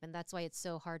believe, and that's why it's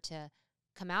so hard to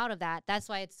come out of that. That's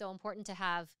why it's so important to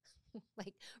have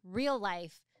like real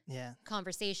life Yeah.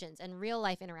 conversations and real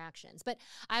life interactions. But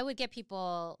I would get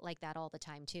people like that all the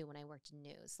time too when I worked in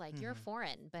news. Like, you're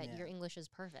foreign, but Yeah. your English is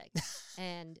perfect.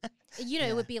 And, you know,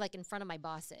 Yeah. it would be like in front of my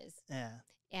bosses. Yeah.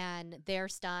 And they're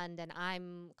stunned and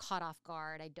I'm caught off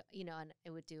guard. And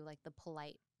it would do like the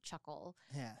polite chuckle.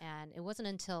 Yeah. And it wasn't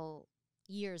until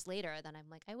years later that I'm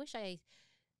like, I wish I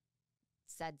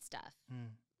said stuff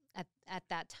Mm. at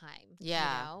that time.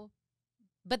 Yeah. You know?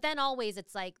 But then always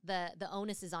it's like the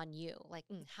onus is on you. Like,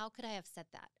 how could I have said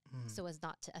that so as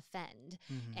not to offend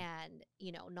Mhm. and,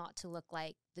 you know, not to look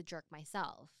like the jerk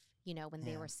myself, you know, when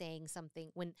they Yeah. were saying something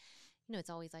when, you know, it's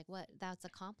always like, what? That's a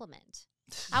compliment.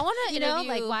 I want to You know, interview.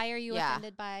 like, why are you yeah.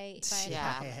 offended by a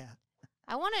Yeah. compliment?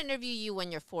 I want to interview you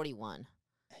when you're 41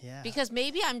 Yeah. because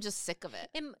maybe I'm just sick of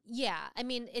it. Yeah. I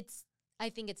mean, I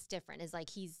think it's different. It's like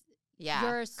Yeah,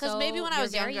 you're because maybe when I you're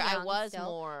was very younger, I young was still.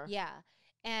 more Yeah.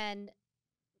 And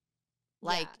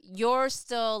like yeah. you're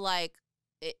still like.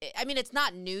 I mean, it's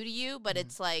not new to you, but Mhm.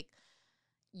 it's like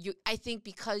you. I think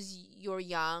because you're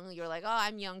young, you're like, oh,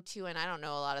 I'm young too, and I don't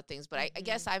know a lot of things. But I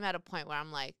guess I'm at a point where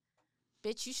I'm like,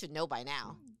 bitch, you should know by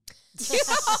now.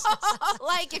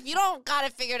 Like, if you don't got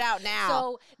it figured out now.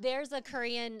 So there's a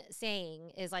Korean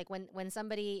saying is like when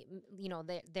somebody, you know,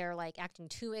 they're like acting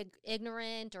too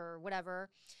ignorant or whatever.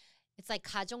 It's like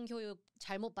가정교육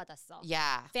잘못 받았어.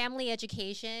 yeah. Family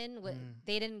education,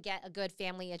 they didn't get a good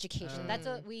family education. That's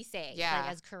what we say, Yeah.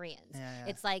 like as Koreans. Yeah.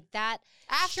 It's like that.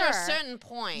 After sure, a certain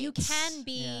point, you can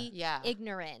be Yeah.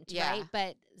 ignorant, Yeah. right?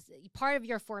 But part of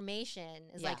your formation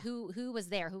is like Yeah. who was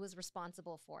there, who was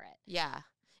responsible for it. Yeah.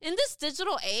 In this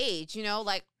digital age, you know,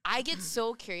 like I get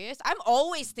so curious. I'm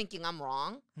always thinking I'm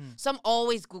wrong. So I'm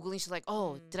always Googling. She's like,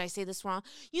 oh, did I say this wrong?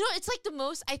 You know, it's like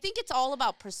I think it's all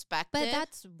about perspective. But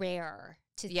that's rare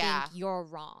to Yeah. think you're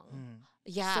wrong. Mm.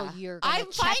 yeah. So you're gonna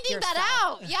I'm check finding yourself. that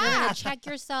out. You're Yeah. gonna check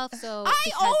yourself. So I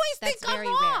because always that's think I'm very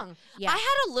wrong. Rare. Yeah.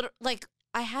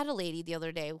 I had a lady the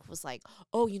other day who was like,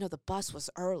 oh, you know, the bus was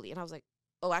early. And I was like,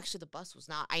 oh, actually, the bus was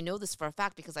not. I know this for a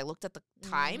fact because I looked at the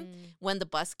time when the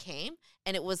bus came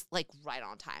and it was like right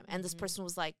on time. And this person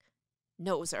was like,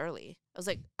 no, it was early. I was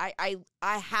like,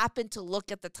 I happened to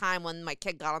look at the time when my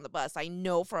kid got on the bus. I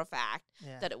know for a fact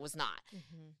Yeah. that it was not.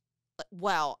 Mhm.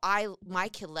 Well, my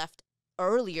kid left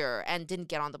earlier and didn't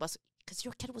get on the bus because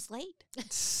your kid was late.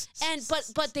 And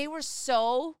but they were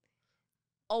so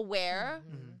aware,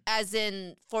 as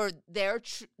in for their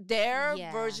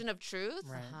Yeah. version of truth.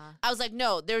 Right. Uh-huh. I was like,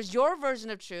 no, there's your version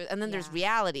of truth, and then there's Yeah.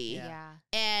 reality. Yeah. Yeah.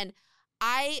 And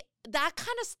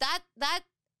that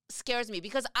scares me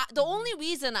because the only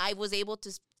reason I was able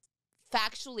to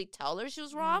factually tell her she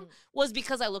was wrong was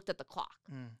because I looked at the clock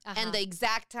Mm. Uh-huh. and the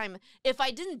exact time. If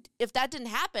that didn't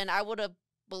happen, I would have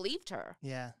believed her.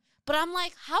 Yeah. But I'm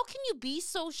like, how can you be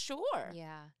so sure?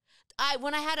 Yeah.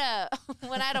 When I had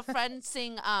a friend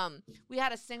sing, we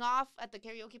had a sing off at the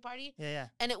karaoke party, Yeah.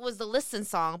 and it was the Listen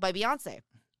song by Beyonce.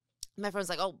 My friend was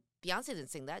like, "Oh, Beyonce didn't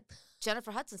sing that."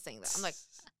 Jennifer Hudson sang that. I'm like,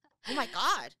 oh my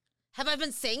God. Have I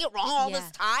been saying it wrong all this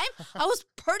time? I was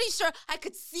pretty sure I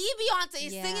could see Beyonce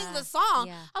singing the song.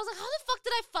 Yeah. I was like, how the fuck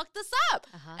did I fuck this up?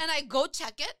 And I go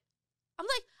check it. I'm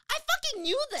like, I fucking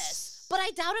knew this, but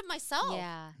I doubted myself.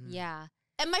 Yeah, yeah.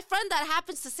 And my friend that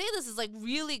happens to say this is like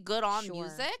really good on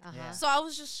music. Yeah. So I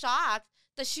was just shocked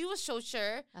that she was so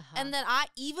sure. And then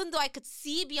even though I could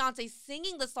see Beyonce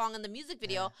singing the song in the music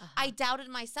video, I doubted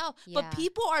myself. Yeah. But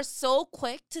people are so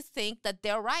quick to think that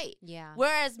they're right. Yeah.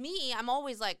 Whereas me, I'm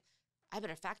always like, I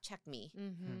better fact check me.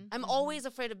 Mm-hmm. I'm always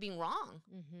afraid of being wrong.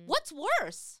 Mm-hmm. What's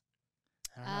worse?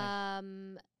 I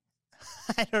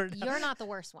don't know. You're not the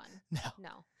worst one.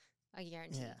 No. I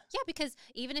guarantee. Yeah. Yeah, because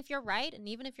even if you're right and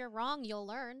even if you're wrong, you'll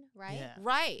learn, right? Yeah.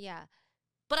 Right. Yeah.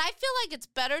 But I feel like it's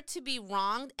better to be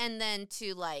wronged and then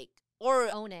to like, or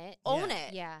Own it. own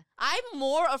it. Yeah. I'm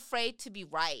more afraid to be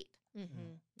right.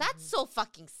 Mm-hmm. That's so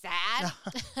fucking sad.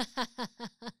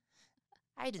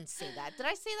 I didn't say that. Did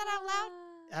I say that out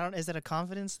loud? Is that a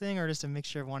confidence thing or just a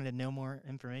mixture of wanting to know more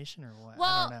information or what? I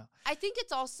Well, don't know. I think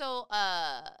it's also,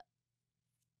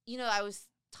 you know, I was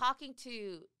talking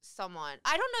to someone.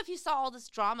 I don't know if you saw all this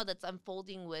drama that's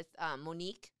unfolding with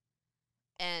Monique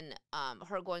and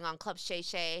her going on Club Shay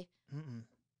Shay. Mm-mm.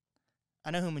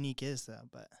 I know who Monique is though,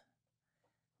 but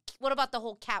What about the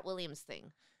whole Cat Williams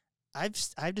thing? I've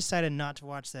decided not to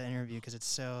watch that interview because it's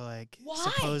so like Why?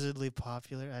 supposedly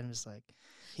popular. I'm just like,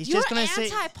 he's You're just gonna say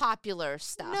anti-popular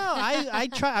stuff. no. I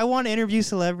try. I want to interview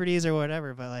celebrities or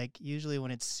whatever, but like usually when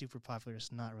it's super popular,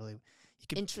 it's not really. You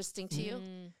could Interesting to you?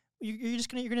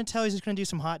 you're gonna tell he's just gonna do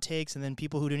some hot takes, and then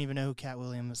people who don't even know who Cat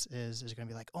Williams is gonna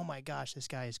be like, oh my gosh, this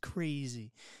guy is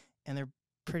crazy, and they're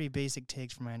pretty basic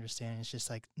takes from my understanding. It's just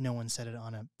like no one said it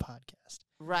on a podcast.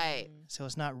 Right. So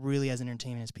it's not really as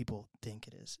entertaining as people think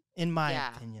it is, in my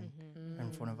Yeah. opinion,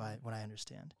 and from what I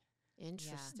understand.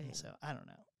 Interesting. So I don't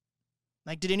know.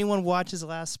 Like, did anyone watch his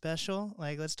last special?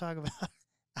 Like, let's talk about.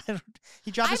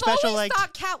 He dropped a I've special always like.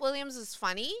 thought Cat Williams is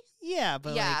funny. Yeah,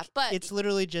 but Yeah, like, but- it's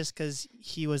literally just because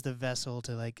he was the vessel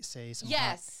to like say some.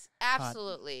 Yes,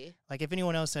 absolutely. Like if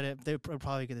anyone else said it, they would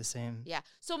probably get the same. Yeah.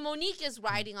 So Monique is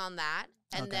riding on that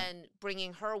and Okay. then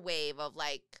bringing her wave of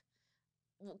like,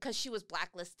 because she was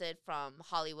blacklisted from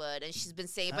Hollywood and she's been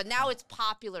saying, but now it's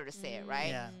popular to say it, right?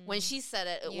 Yeah. When she said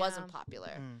it, it wasn't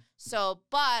popular. Mm. So,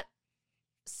 but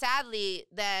sadly,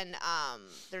 then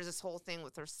there's this whole thing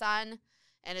with her son,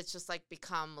 and it's just like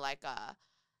become like a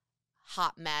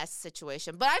hot mess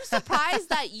situation. But I'm surprised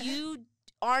that you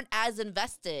aren't as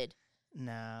invested.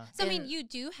 No. So I mean, you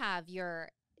do have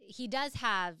he does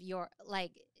have your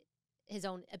like his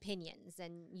own opinions,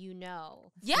 and you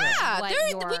know. Yeah, what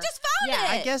we just found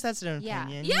Yeah, it. I guess that's an Yeah.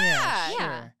 opinion. Yeah. Yeah.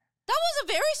 Sure. That was a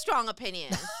very strong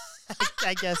opinion.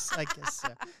 I guess so.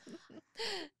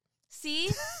 See,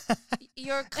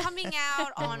 you're coming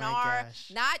out Oh on my our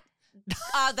gosh. not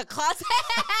the closet.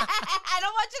 I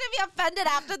don't want you to be offended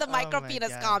after the Oh micro my penis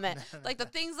God. comment. No, Like the no.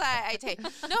 things that I take. No,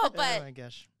 Oh but my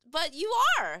gosh. but you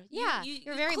are. Yeah, you,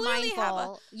 you're very clearly have a-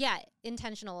 mindful. Yeah,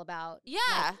 intentional about Yeah.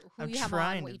 like, who I'm you have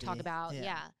trying on, what to you talk be, about. yeah.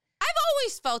 Yeah. I've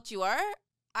always felt you are.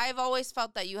 I've always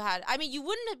felt that you had. I mean, you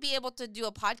wouldn't be able to do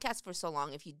a podcast for so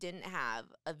long if you didn't have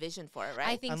a vision for it, right?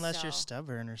 I think Unless so. you're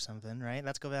stubborn or something, right?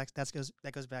 That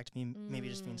goes back to me maybe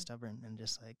just being Mm. stubborn and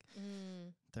just like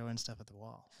Mm. throwing stuff at the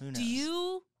wall. Who knows? Do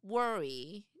you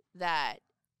worry that,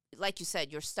 like you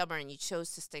said, you're stubborn and you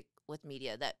chose to stick with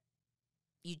media, that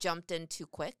you jumped in too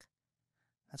quick?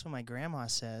 That's what my grandma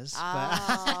says. Oh.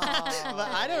 But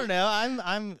I don't know.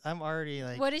 I'm already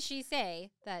like What does she say?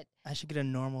 That I should get a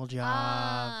normal job.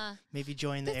 ah, Maybe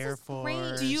join the This Air is great.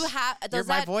 Force. Do you have? Does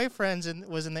My that? boyfriend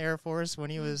was in the Air Force when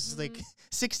he was like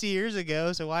 60 years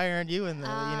ago. So why aren't you in the?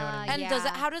 You know what I mean? And does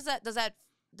that? Yeah. How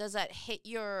does that hit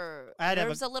your I'd have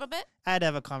nerves a little bit? I had to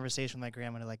have a conversation with my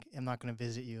grandma to like, I'm not going to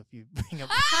visit you if you bring up.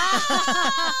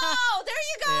 Oh, there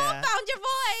you go. Yeah. Found your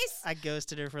voice. I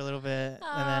ghosted her for a little bit, and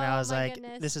then I Oh, was my like,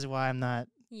 goodness. this is why I'm not.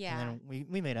 yeah. And then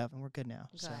we made up, and we're good now.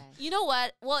 So Good. You know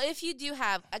what? Well, if you do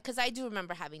have, because I do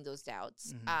remember having those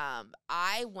doubts. Mhm.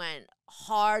 I went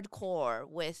hardcore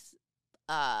with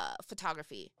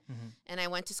photography, Mhm. and I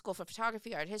went to school for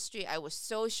photography, art history. I was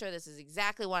so sure this is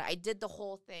exactly what I did. The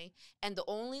whole thing, and the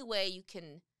only way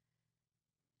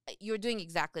you're doing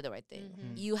exactly the right thing.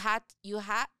 Mhm.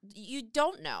 You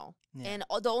don't know, Yeah. and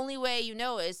the only way you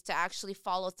know is to actually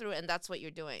follow through, and that's what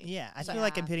you're doing. yeah, I So- feel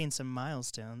like I'm Yeah. hitting some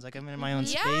milestones. Like I'm in my own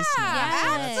Yeah, space now.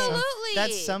 Yes. absolutely.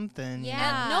 That's something. you know?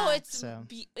 Yeah. And no, it's So-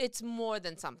 it's more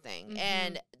than something. Mhm.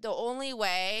 And the only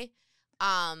way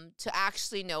to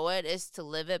actually know it is to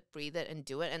live it, breathe it, and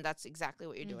do it. And that's exactly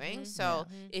what you're doing. Mhm. So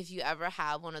Yeah. if you ever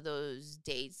have one of those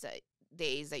dates that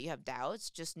days that you have doubts,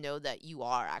 just know that you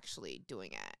are actually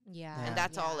doing it. Yeah. And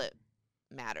that's all it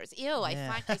matters. Ew,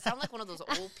 Yeah. I sound like one of those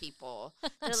old people.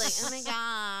 They're like, oh my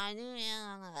God.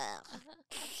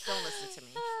 Don't listen to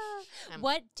me.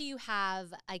 What do you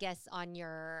have, I guess, on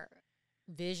your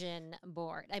vision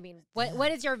board? I mean,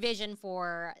 what is your vision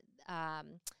for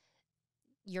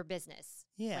your business?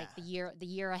 Yeah. Like the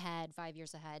year ahead, 5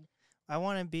 years ahead. I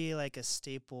want to be like a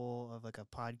staple of like a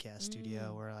podcast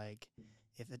studio where like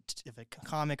if a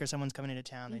comic or someone's coming into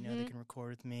town, they know they can record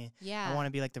with me. Yeah. I want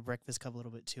to be like the Breakfast Club a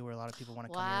little bit too, where a lot of people want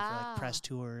to come here for like press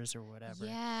tours or whatever.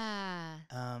 Yeah.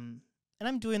 And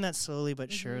I'm doing that slowly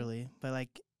but surely. But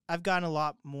like I've gotten a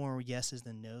lot more yeses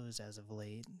than nos as of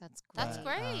late. That's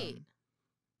great.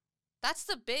 That's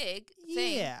the big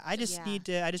thing. Yeah, I just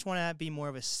I just want to be more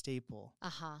of a staple.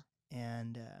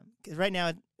 And 'cause right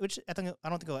now, which I don't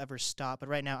think I'll ever stop, but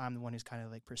right now I'm the one who's kind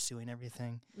of like pursuing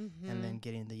everything and then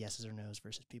getting the yeses or nos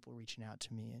versus people reaching out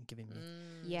to me and giving me.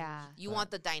 You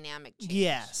want the dynamic change.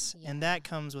 Yes. Yeah. And that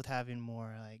comes with having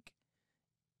more like,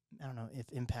 I don't know if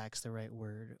impact's the right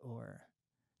word or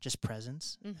just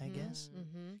presence, I guess.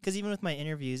 Because even with my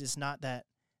interviews, it's not that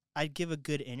I give a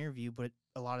good interview, but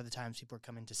a lot of the times people are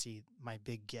coming to see my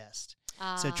big guest.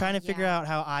 So trying to figure out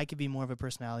how I could be more of a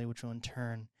personality, which will in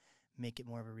turn make it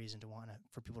more of a reason to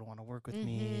for people to want to work with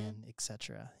me and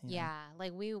etc. Yeah,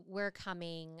 like we're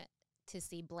coming to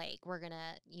see Blake. We're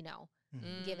gonna,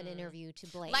 give an interview to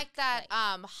Blake. Like that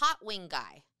hot wing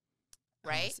guy,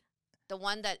 right? The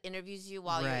one that interviews you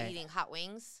while you're eating hot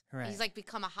wings. Right. He's like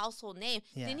become a household name.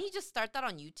 Yeah. Didn't he just start that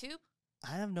on YouTube?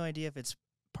 I have no idea if it's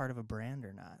part of a brand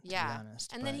or not, to be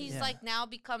honest. And then he's like now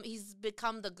become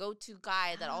the go-to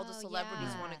guy that all the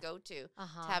celebrities want to go to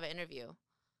have an interview.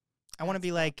 I want to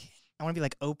be like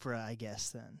Oprah, I guess,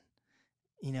 then.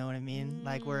 You know what I mean?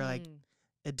 Like where like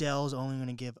Adele's only going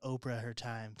to give Oprah her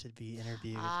time to be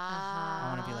interviewed.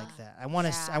 I want to be like that. I want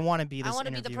to be this. I want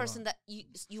to be the person that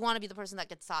you want to be the person that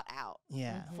gets sought out.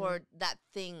 Yeah. For that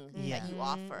thing that you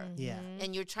offer. Yeah.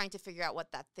 And you're trying to figure out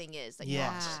what that thing is that you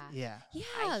offer. Yeah.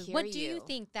 Yeah. What do you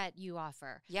think that you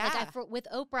offer? Yeah. Like with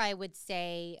Oprah, I would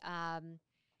say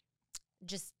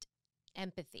just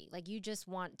empathy. Like you just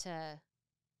want to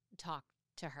talk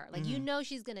to her. Like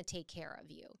she's going to take care of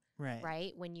you.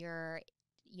 Right? When you're,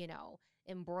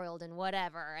 embroiled in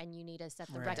whatever and you need to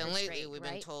set the record and lately straight, we've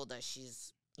been told that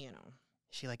she's, Is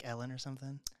she like Ellen or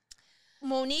something?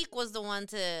 Monique was the one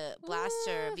to blast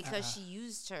her because she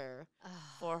used her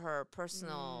for her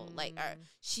personal,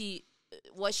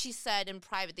 what she said in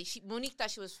private. Monique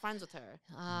thought she was friends with her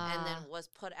and then was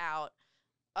put out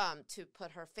to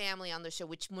put her family on the show,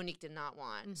 which Monique did not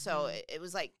want. So it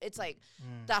was like, it's like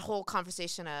that whole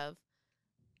conversation of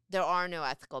there are no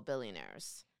ethical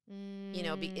billionaires.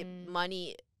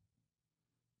 Money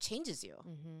changes you.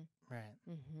 Right.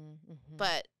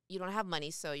 But you don't have money,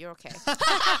 so you're okay.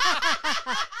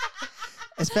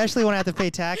 Especially when I have to pay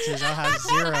taxes, I'll have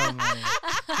zero money.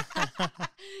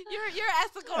 You're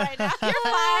ethical right now. You're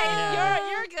fine.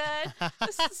 Yeah. You're good.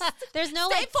 There's no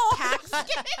Stay tax.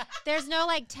 There's no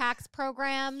tax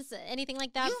programs, anything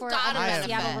like that. You've for got a Seattle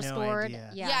benefit. Restored.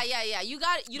 No Yeah. You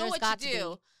got. You know There's what you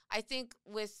do. I think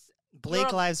with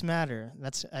Blake Lives Matter.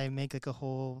 I make like a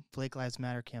whole Blake Lives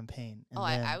Matter campaign. And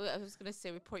I was gonna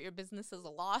say report your business as a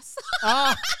loss.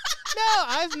 No,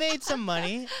 I've made some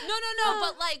money. No.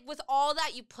 But like with all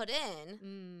that you put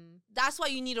in, that's why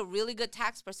you need a really good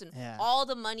tax person. Yeah. All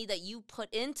the money that you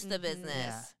put into the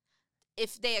business,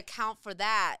 if they account for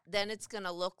that, then it's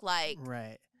gonna look like.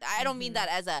 Right. I don't mean that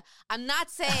as I'm not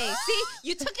saying, see,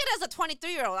 you took it as a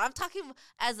 23-year-old. I'm talking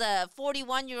as a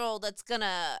 41-year-old that's going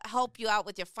to help you out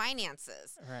with your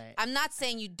finances. Right. I'm not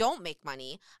saying you don't make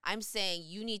money. I'm saying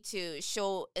you need to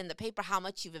show in the paper how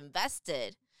much you've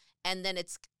invested, and then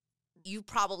you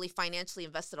probably financially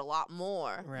invested a lot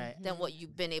more than what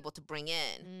you've been able to bring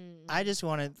in. I just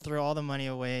want to throw all the money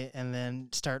away and then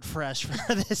start fresh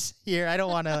for this year. I don't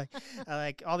want to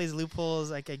like all these loopholes.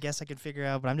 Like I guess I could figure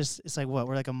out, but it's like what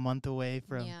we're like a month away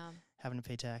from having to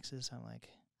pay taxes. I'm like,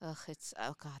 oh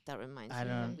God, that reminds me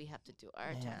that we have to do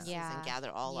our taxes and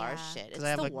gather all our shit. It's I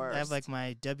have the worst. I have like worst.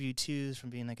 my W-2s from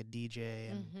being like a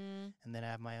DJ and then I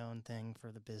have my own thing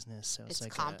for the business. So it's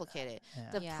like complicated.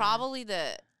 Probably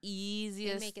the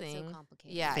easiest make thing. It so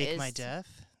complicated. Yeah, fake my death.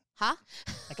 Huh?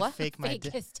 I can fake my Fake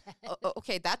death. his death.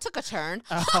 Okay, that took a turn.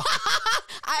 Oh.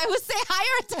 I would say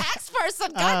hire a tax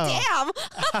person. God damn.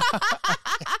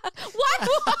 What?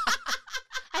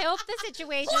 I hope the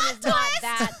situation is not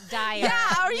that dire.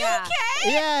 Yeah, are you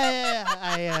okay? Yeah.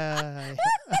 Is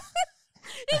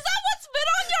that what's been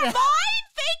on your mind?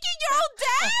 Faking your own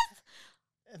death?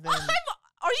 And then,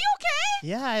 Are you okay?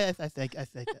 Yeah, I think. Why are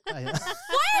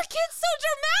kids so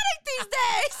dramatic these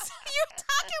days? You're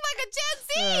talking like a Gen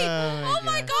Z. Oh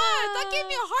my God, that gave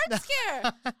me a heart scare.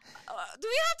 Do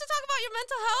we have to talk about your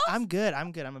mental health? I'm good.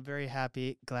 I'm a very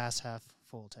happy glass half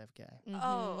full type guy.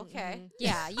 Oh, okay.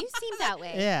 Yeah, you seem that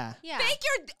way. Yeah. Yeah. Fake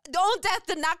your own death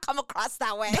did not come across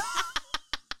that way.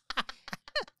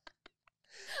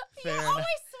 Fair You're enough. always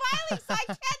smiling, so I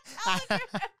can't tell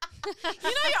if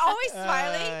you're... you're always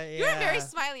smiling. You're a very yeah.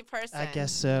 smiley person. I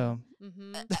guess so.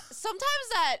 Mm-hmm. Sometimes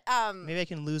that Maybe I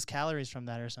can lose calories from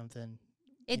that or something.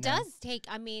 It you know? does take.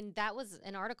 I mean, that was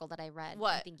an article that I read. I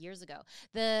What? think years ago.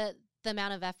 The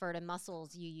amount of effort and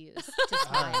muscles you use to Oh,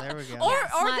 smile. there we go. Or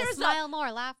smile, there's smile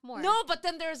more, laugh more. no, but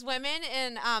then there's women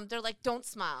and they're like, don't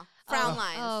smile, frown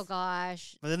lines. Oh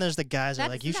gosh. But then there's the guys that are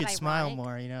That- like, you isn't should that smile ironic?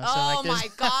 more, you know? Oh there's- my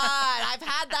God, I've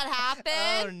had that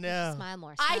happen. Oh no. Smile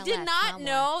more. I smile did less, not smile more.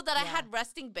 know that I Yeah. had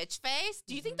resting bitch face.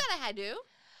 Do you think that I do?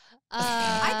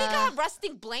 I I think I have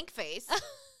resting blank face.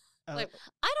 Oh, like-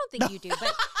 I don't think you do,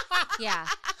 but yeah,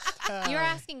 you're oh.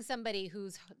 asking somebody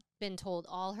who's been told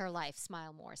all her life,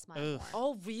 smile more, smile Oof. more.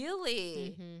 Oh,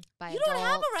 really? Mhm. By You don't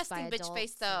have a adults, by resting bitch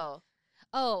face, adults, and- though.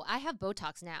 Oh, I have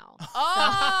Botox now. Oh.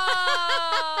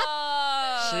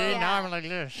 See, Yeah. now I'm like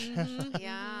this. Mhm,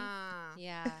 Yeah.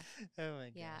 Yeah. Oh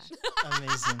my Yeah. gosh.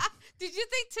 Amazing. Did you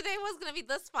think today was gonna be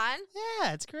this fun?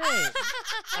 Yeah, it's great.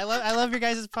 I love your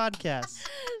guys' podcast.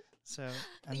 So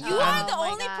You Oh are the my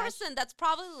only gosh. person that's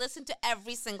probably listened to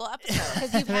every single episode.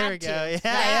 Because you've There had we to. go. Yeah, right?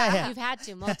 yeah. You've had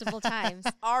to multiple times.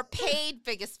 Our paid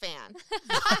biggest fan.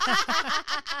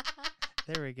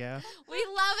 There we go. We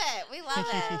love it. We love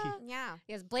it. Yeah.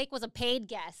 Because Blake was a paid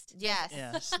guest Yes.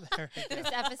 Yes. There we go.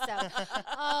 this episode.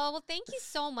 Oh, well, thank you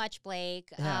so much, Blake.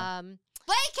 Yeah.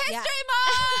 Blake History Yeah.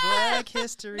 Month. Black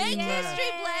History Make Month.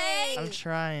 history, Blake. I'm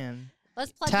trying.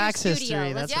 Let's plug Tax your studio.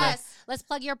 history, Let's, that's plug, Yes. let's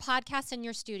plug your podcast and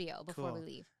your studio before Cool. we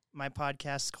leave. My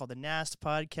podcast is called the NAST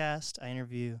Podcast. I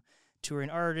interview touring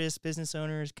artists, business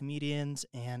owners, comedians,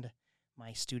 and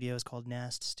my studio is called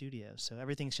NAST Studio. So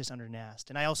everything's just under NAST.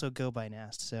 And I also go by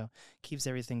NAST, so keeps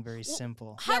everything very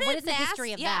simple. How Yeah, what did is the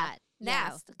history of that?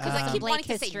 Nast. Yeah. Because I keep Blake wanting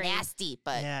to say history. nasty,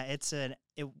 but Yeah,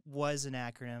 it was an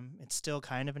acronym. It's still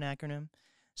kind of an acronym.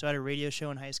 So I had a radio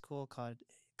show in high school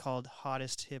called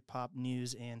Hottest Hip Hop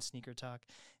News and Sneaker Talk,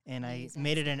 and I News and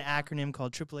made it an Sneaker Talk. acronym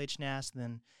called Triple H NAST. And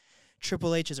then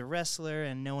Triple H is a wrestler,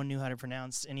 and no one knew how to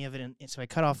pronounce any of it, and so I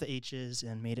cut off the H's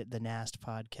and made it the NAST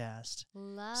Podcast.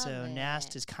 Love So it.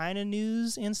 NAST is kind of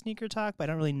news and sneaker talk, but I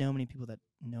don't really know many people that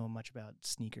know much about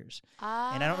sneakers,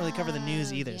 and I don't really cover the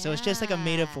news Oh, either. So it's just like a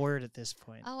made-up yeah. word at this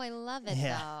point. Oh, I love it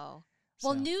Yeah. though.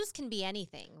 Well, So- news can be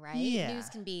anything, right? Yeah. News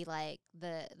can be like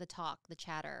the talk, the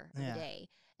chatter of Yeah. the day,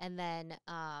 and then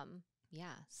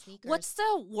sneakers. what's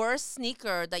the worst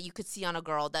sneaker that you could see on a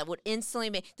girl that would instantly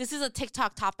make? This is a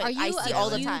TikTok topic Are you I see all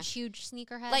the huge, time. huge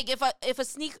sneakerhead? Like if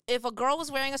a girl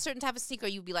was wearing a certain type of sneaker,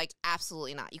 you'd be like,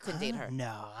 absolutely not. You couldn't date her.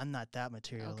 No, I'm not that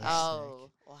materialistic.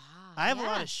 Oh, wow. I have a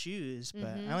lot Yeah. of shoes,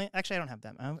 but Mhm. I don't have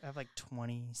that. I have like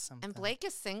 20 something. And Blake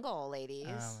is single, ladies.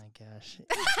 Oh my gosh,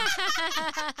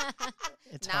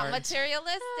 it's Not hard.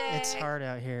 materialistic. It's hard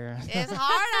out here. It's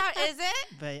hard out, is it?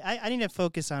 But I need to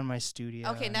focus on my studio.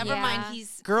 Okay, and never mind. Yeah.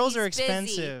 he's Girls are busy.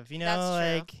 expensive, you know. That's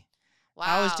true. Like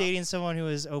Wow. I was dating someone who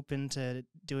was open to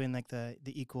doing like the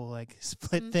equal like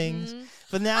split things. Mhm.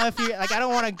 But now if you like, I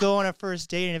don't want to go on a first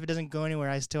date, and if it doesn't go anywhere,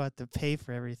 I still have to pay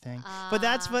for everything. But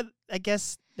that's Ah. what I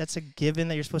guess that's a given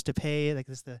that you're supposed to pay. Like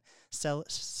this the silver.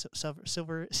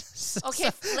 Okay,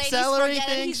 ladies, celery forget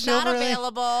it. thing, He's not silver thing.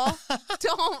 available.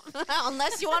 Don't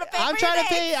unless you want to pay. I'm for trying your to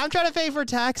date. pay. I'm trying to pay for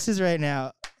taxes right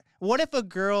now. What if a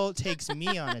girl takes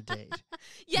me on a date?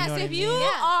 Yes, know what I if you mean?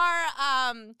 are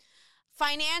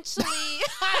financially.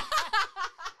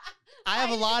 I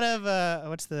have a lot of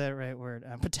what's the right word?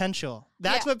 Potential.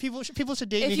 That's Yeah. what people should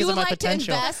date me If because you of would my like to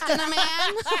potential. invest in a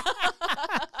man,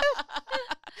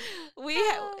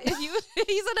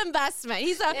 he's an investment.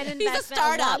 He's a investment,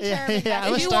 startup. long-term Yeah, investment.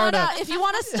 I'm a If you startup. if you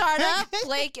want to start up,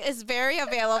 Blake is very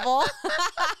available.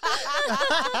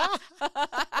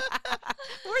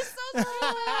 We're so sweet.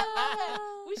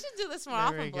 We should do this more There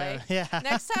often, we go. Blake. Yeah.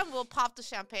 Next time we'll pop the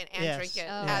champagne and Yes. drink it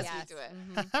Oh, as yes. we do it.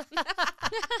 Mhm.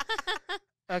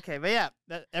 Okay, but yeah,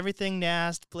 everything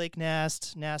NAST, Blake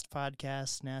NAST, NAST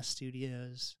Podcast, NAST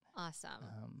Studios.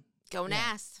 Awesome. Go Yeah.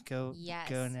 Nast. Go Yes.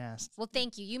 NAST. Well,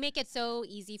 thank you. You make it so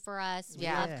easy for us. We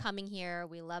Yeah. love Yeah. coming here.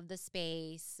 We love the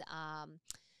space.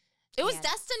 It was Yes.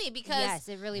 destiny because Yes,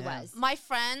 it really Yeah. was. my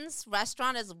friend's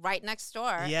restaurant is right next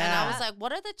door. And I Yeah. was like,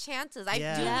 what are the chances?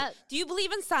 Yeah. Do you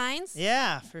believe in signs?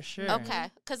 Yeah, for sure. Okay.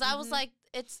 Because I was Mhm. like,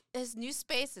 it's his new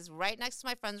space is right next to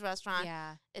my friend's restaurant.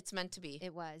 Yeah, It's meant to be.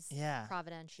 it was. Yeah.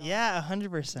 Providential. Yeah,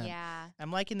 100%. Yeah.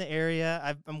 I'm liking the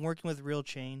area. I'm working with Real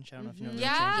Change. I don't know if you know Mhm. Real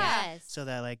Yeah. Change. Yes. So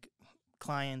that like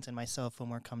clients and myself feel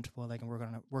more comfortable. Like I'm working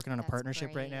on a That's partnership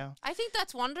right great. now. I think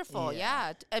that's wonderful. Yeah.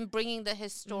 Yeah. And bringing the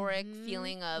historic Mhm,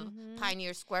 feeling of mhm.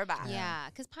 Pioneer Square back. Yeah,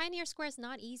 because Pioneer Square is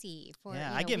not easy for.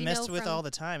 Yeah, you I know, get we messed know with from- all the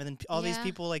time, and then all these Yeah.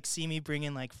 people like see me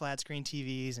bringing like flat screen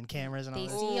TVs and cameras and all They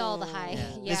this. see all the Ooh. high.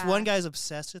 Yeah. Yeah. This one guy's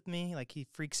obsessed with me. Like he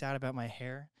freaks out about my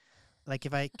hair. Like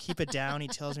if I keep it down, he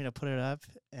tells me to put it up,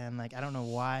 and like I don't know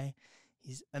why.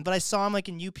 But I saw him like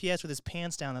in UPS with his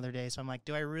pants down the other day, so I'm like,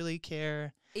 do I really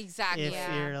care Exactly. if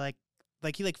Yeah. you're like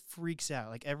he like freaks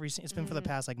out like it's been for the Mhm.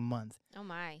 past like month. Oh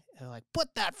my. They're like,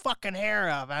 put that fucking hair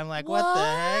up. I'm like, what the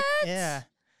heck? What? Yeah.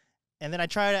 And then I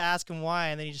try to ask him why,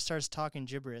 and then he just starts talking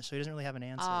gibberish, so he doesn't really have an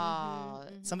answer. Oh.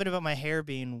 Mhm, mhm. Something about my hair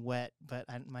being wet, but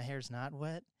my hair's not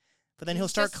wet. But then He's he'll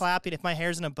start just- clapping. If my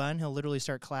hair's in a bun, he'll literally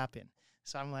start clapping.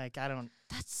 So I'm like, I don't.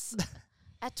 That's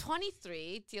at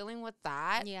 23 dealing with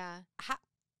that. Yeah.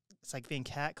 It's like being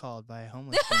catcalled by a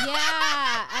homeless person.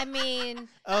 Yeah. I mean.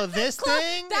 Oh, this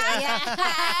thing?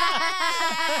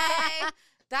 Hey!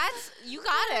 That's you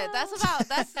got it. That's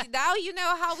now you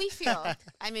know how we feel.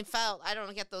 I mean, I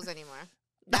don't get those anymore.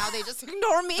 Now they just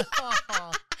ignore me.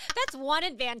 That's one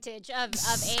advantage of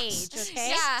age, okay?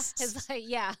 Yeah. It's like,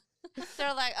 yeah.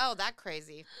 They're like, oh, that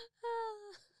crazy.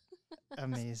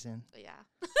 Amazing. Yeah.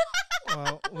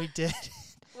 Well, we did.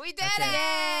 We did Okay. it.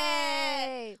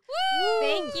 Yay. Woo!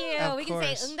 Thank you. Of We can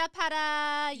say course.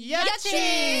 응답하라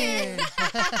Yachin!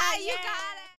 You got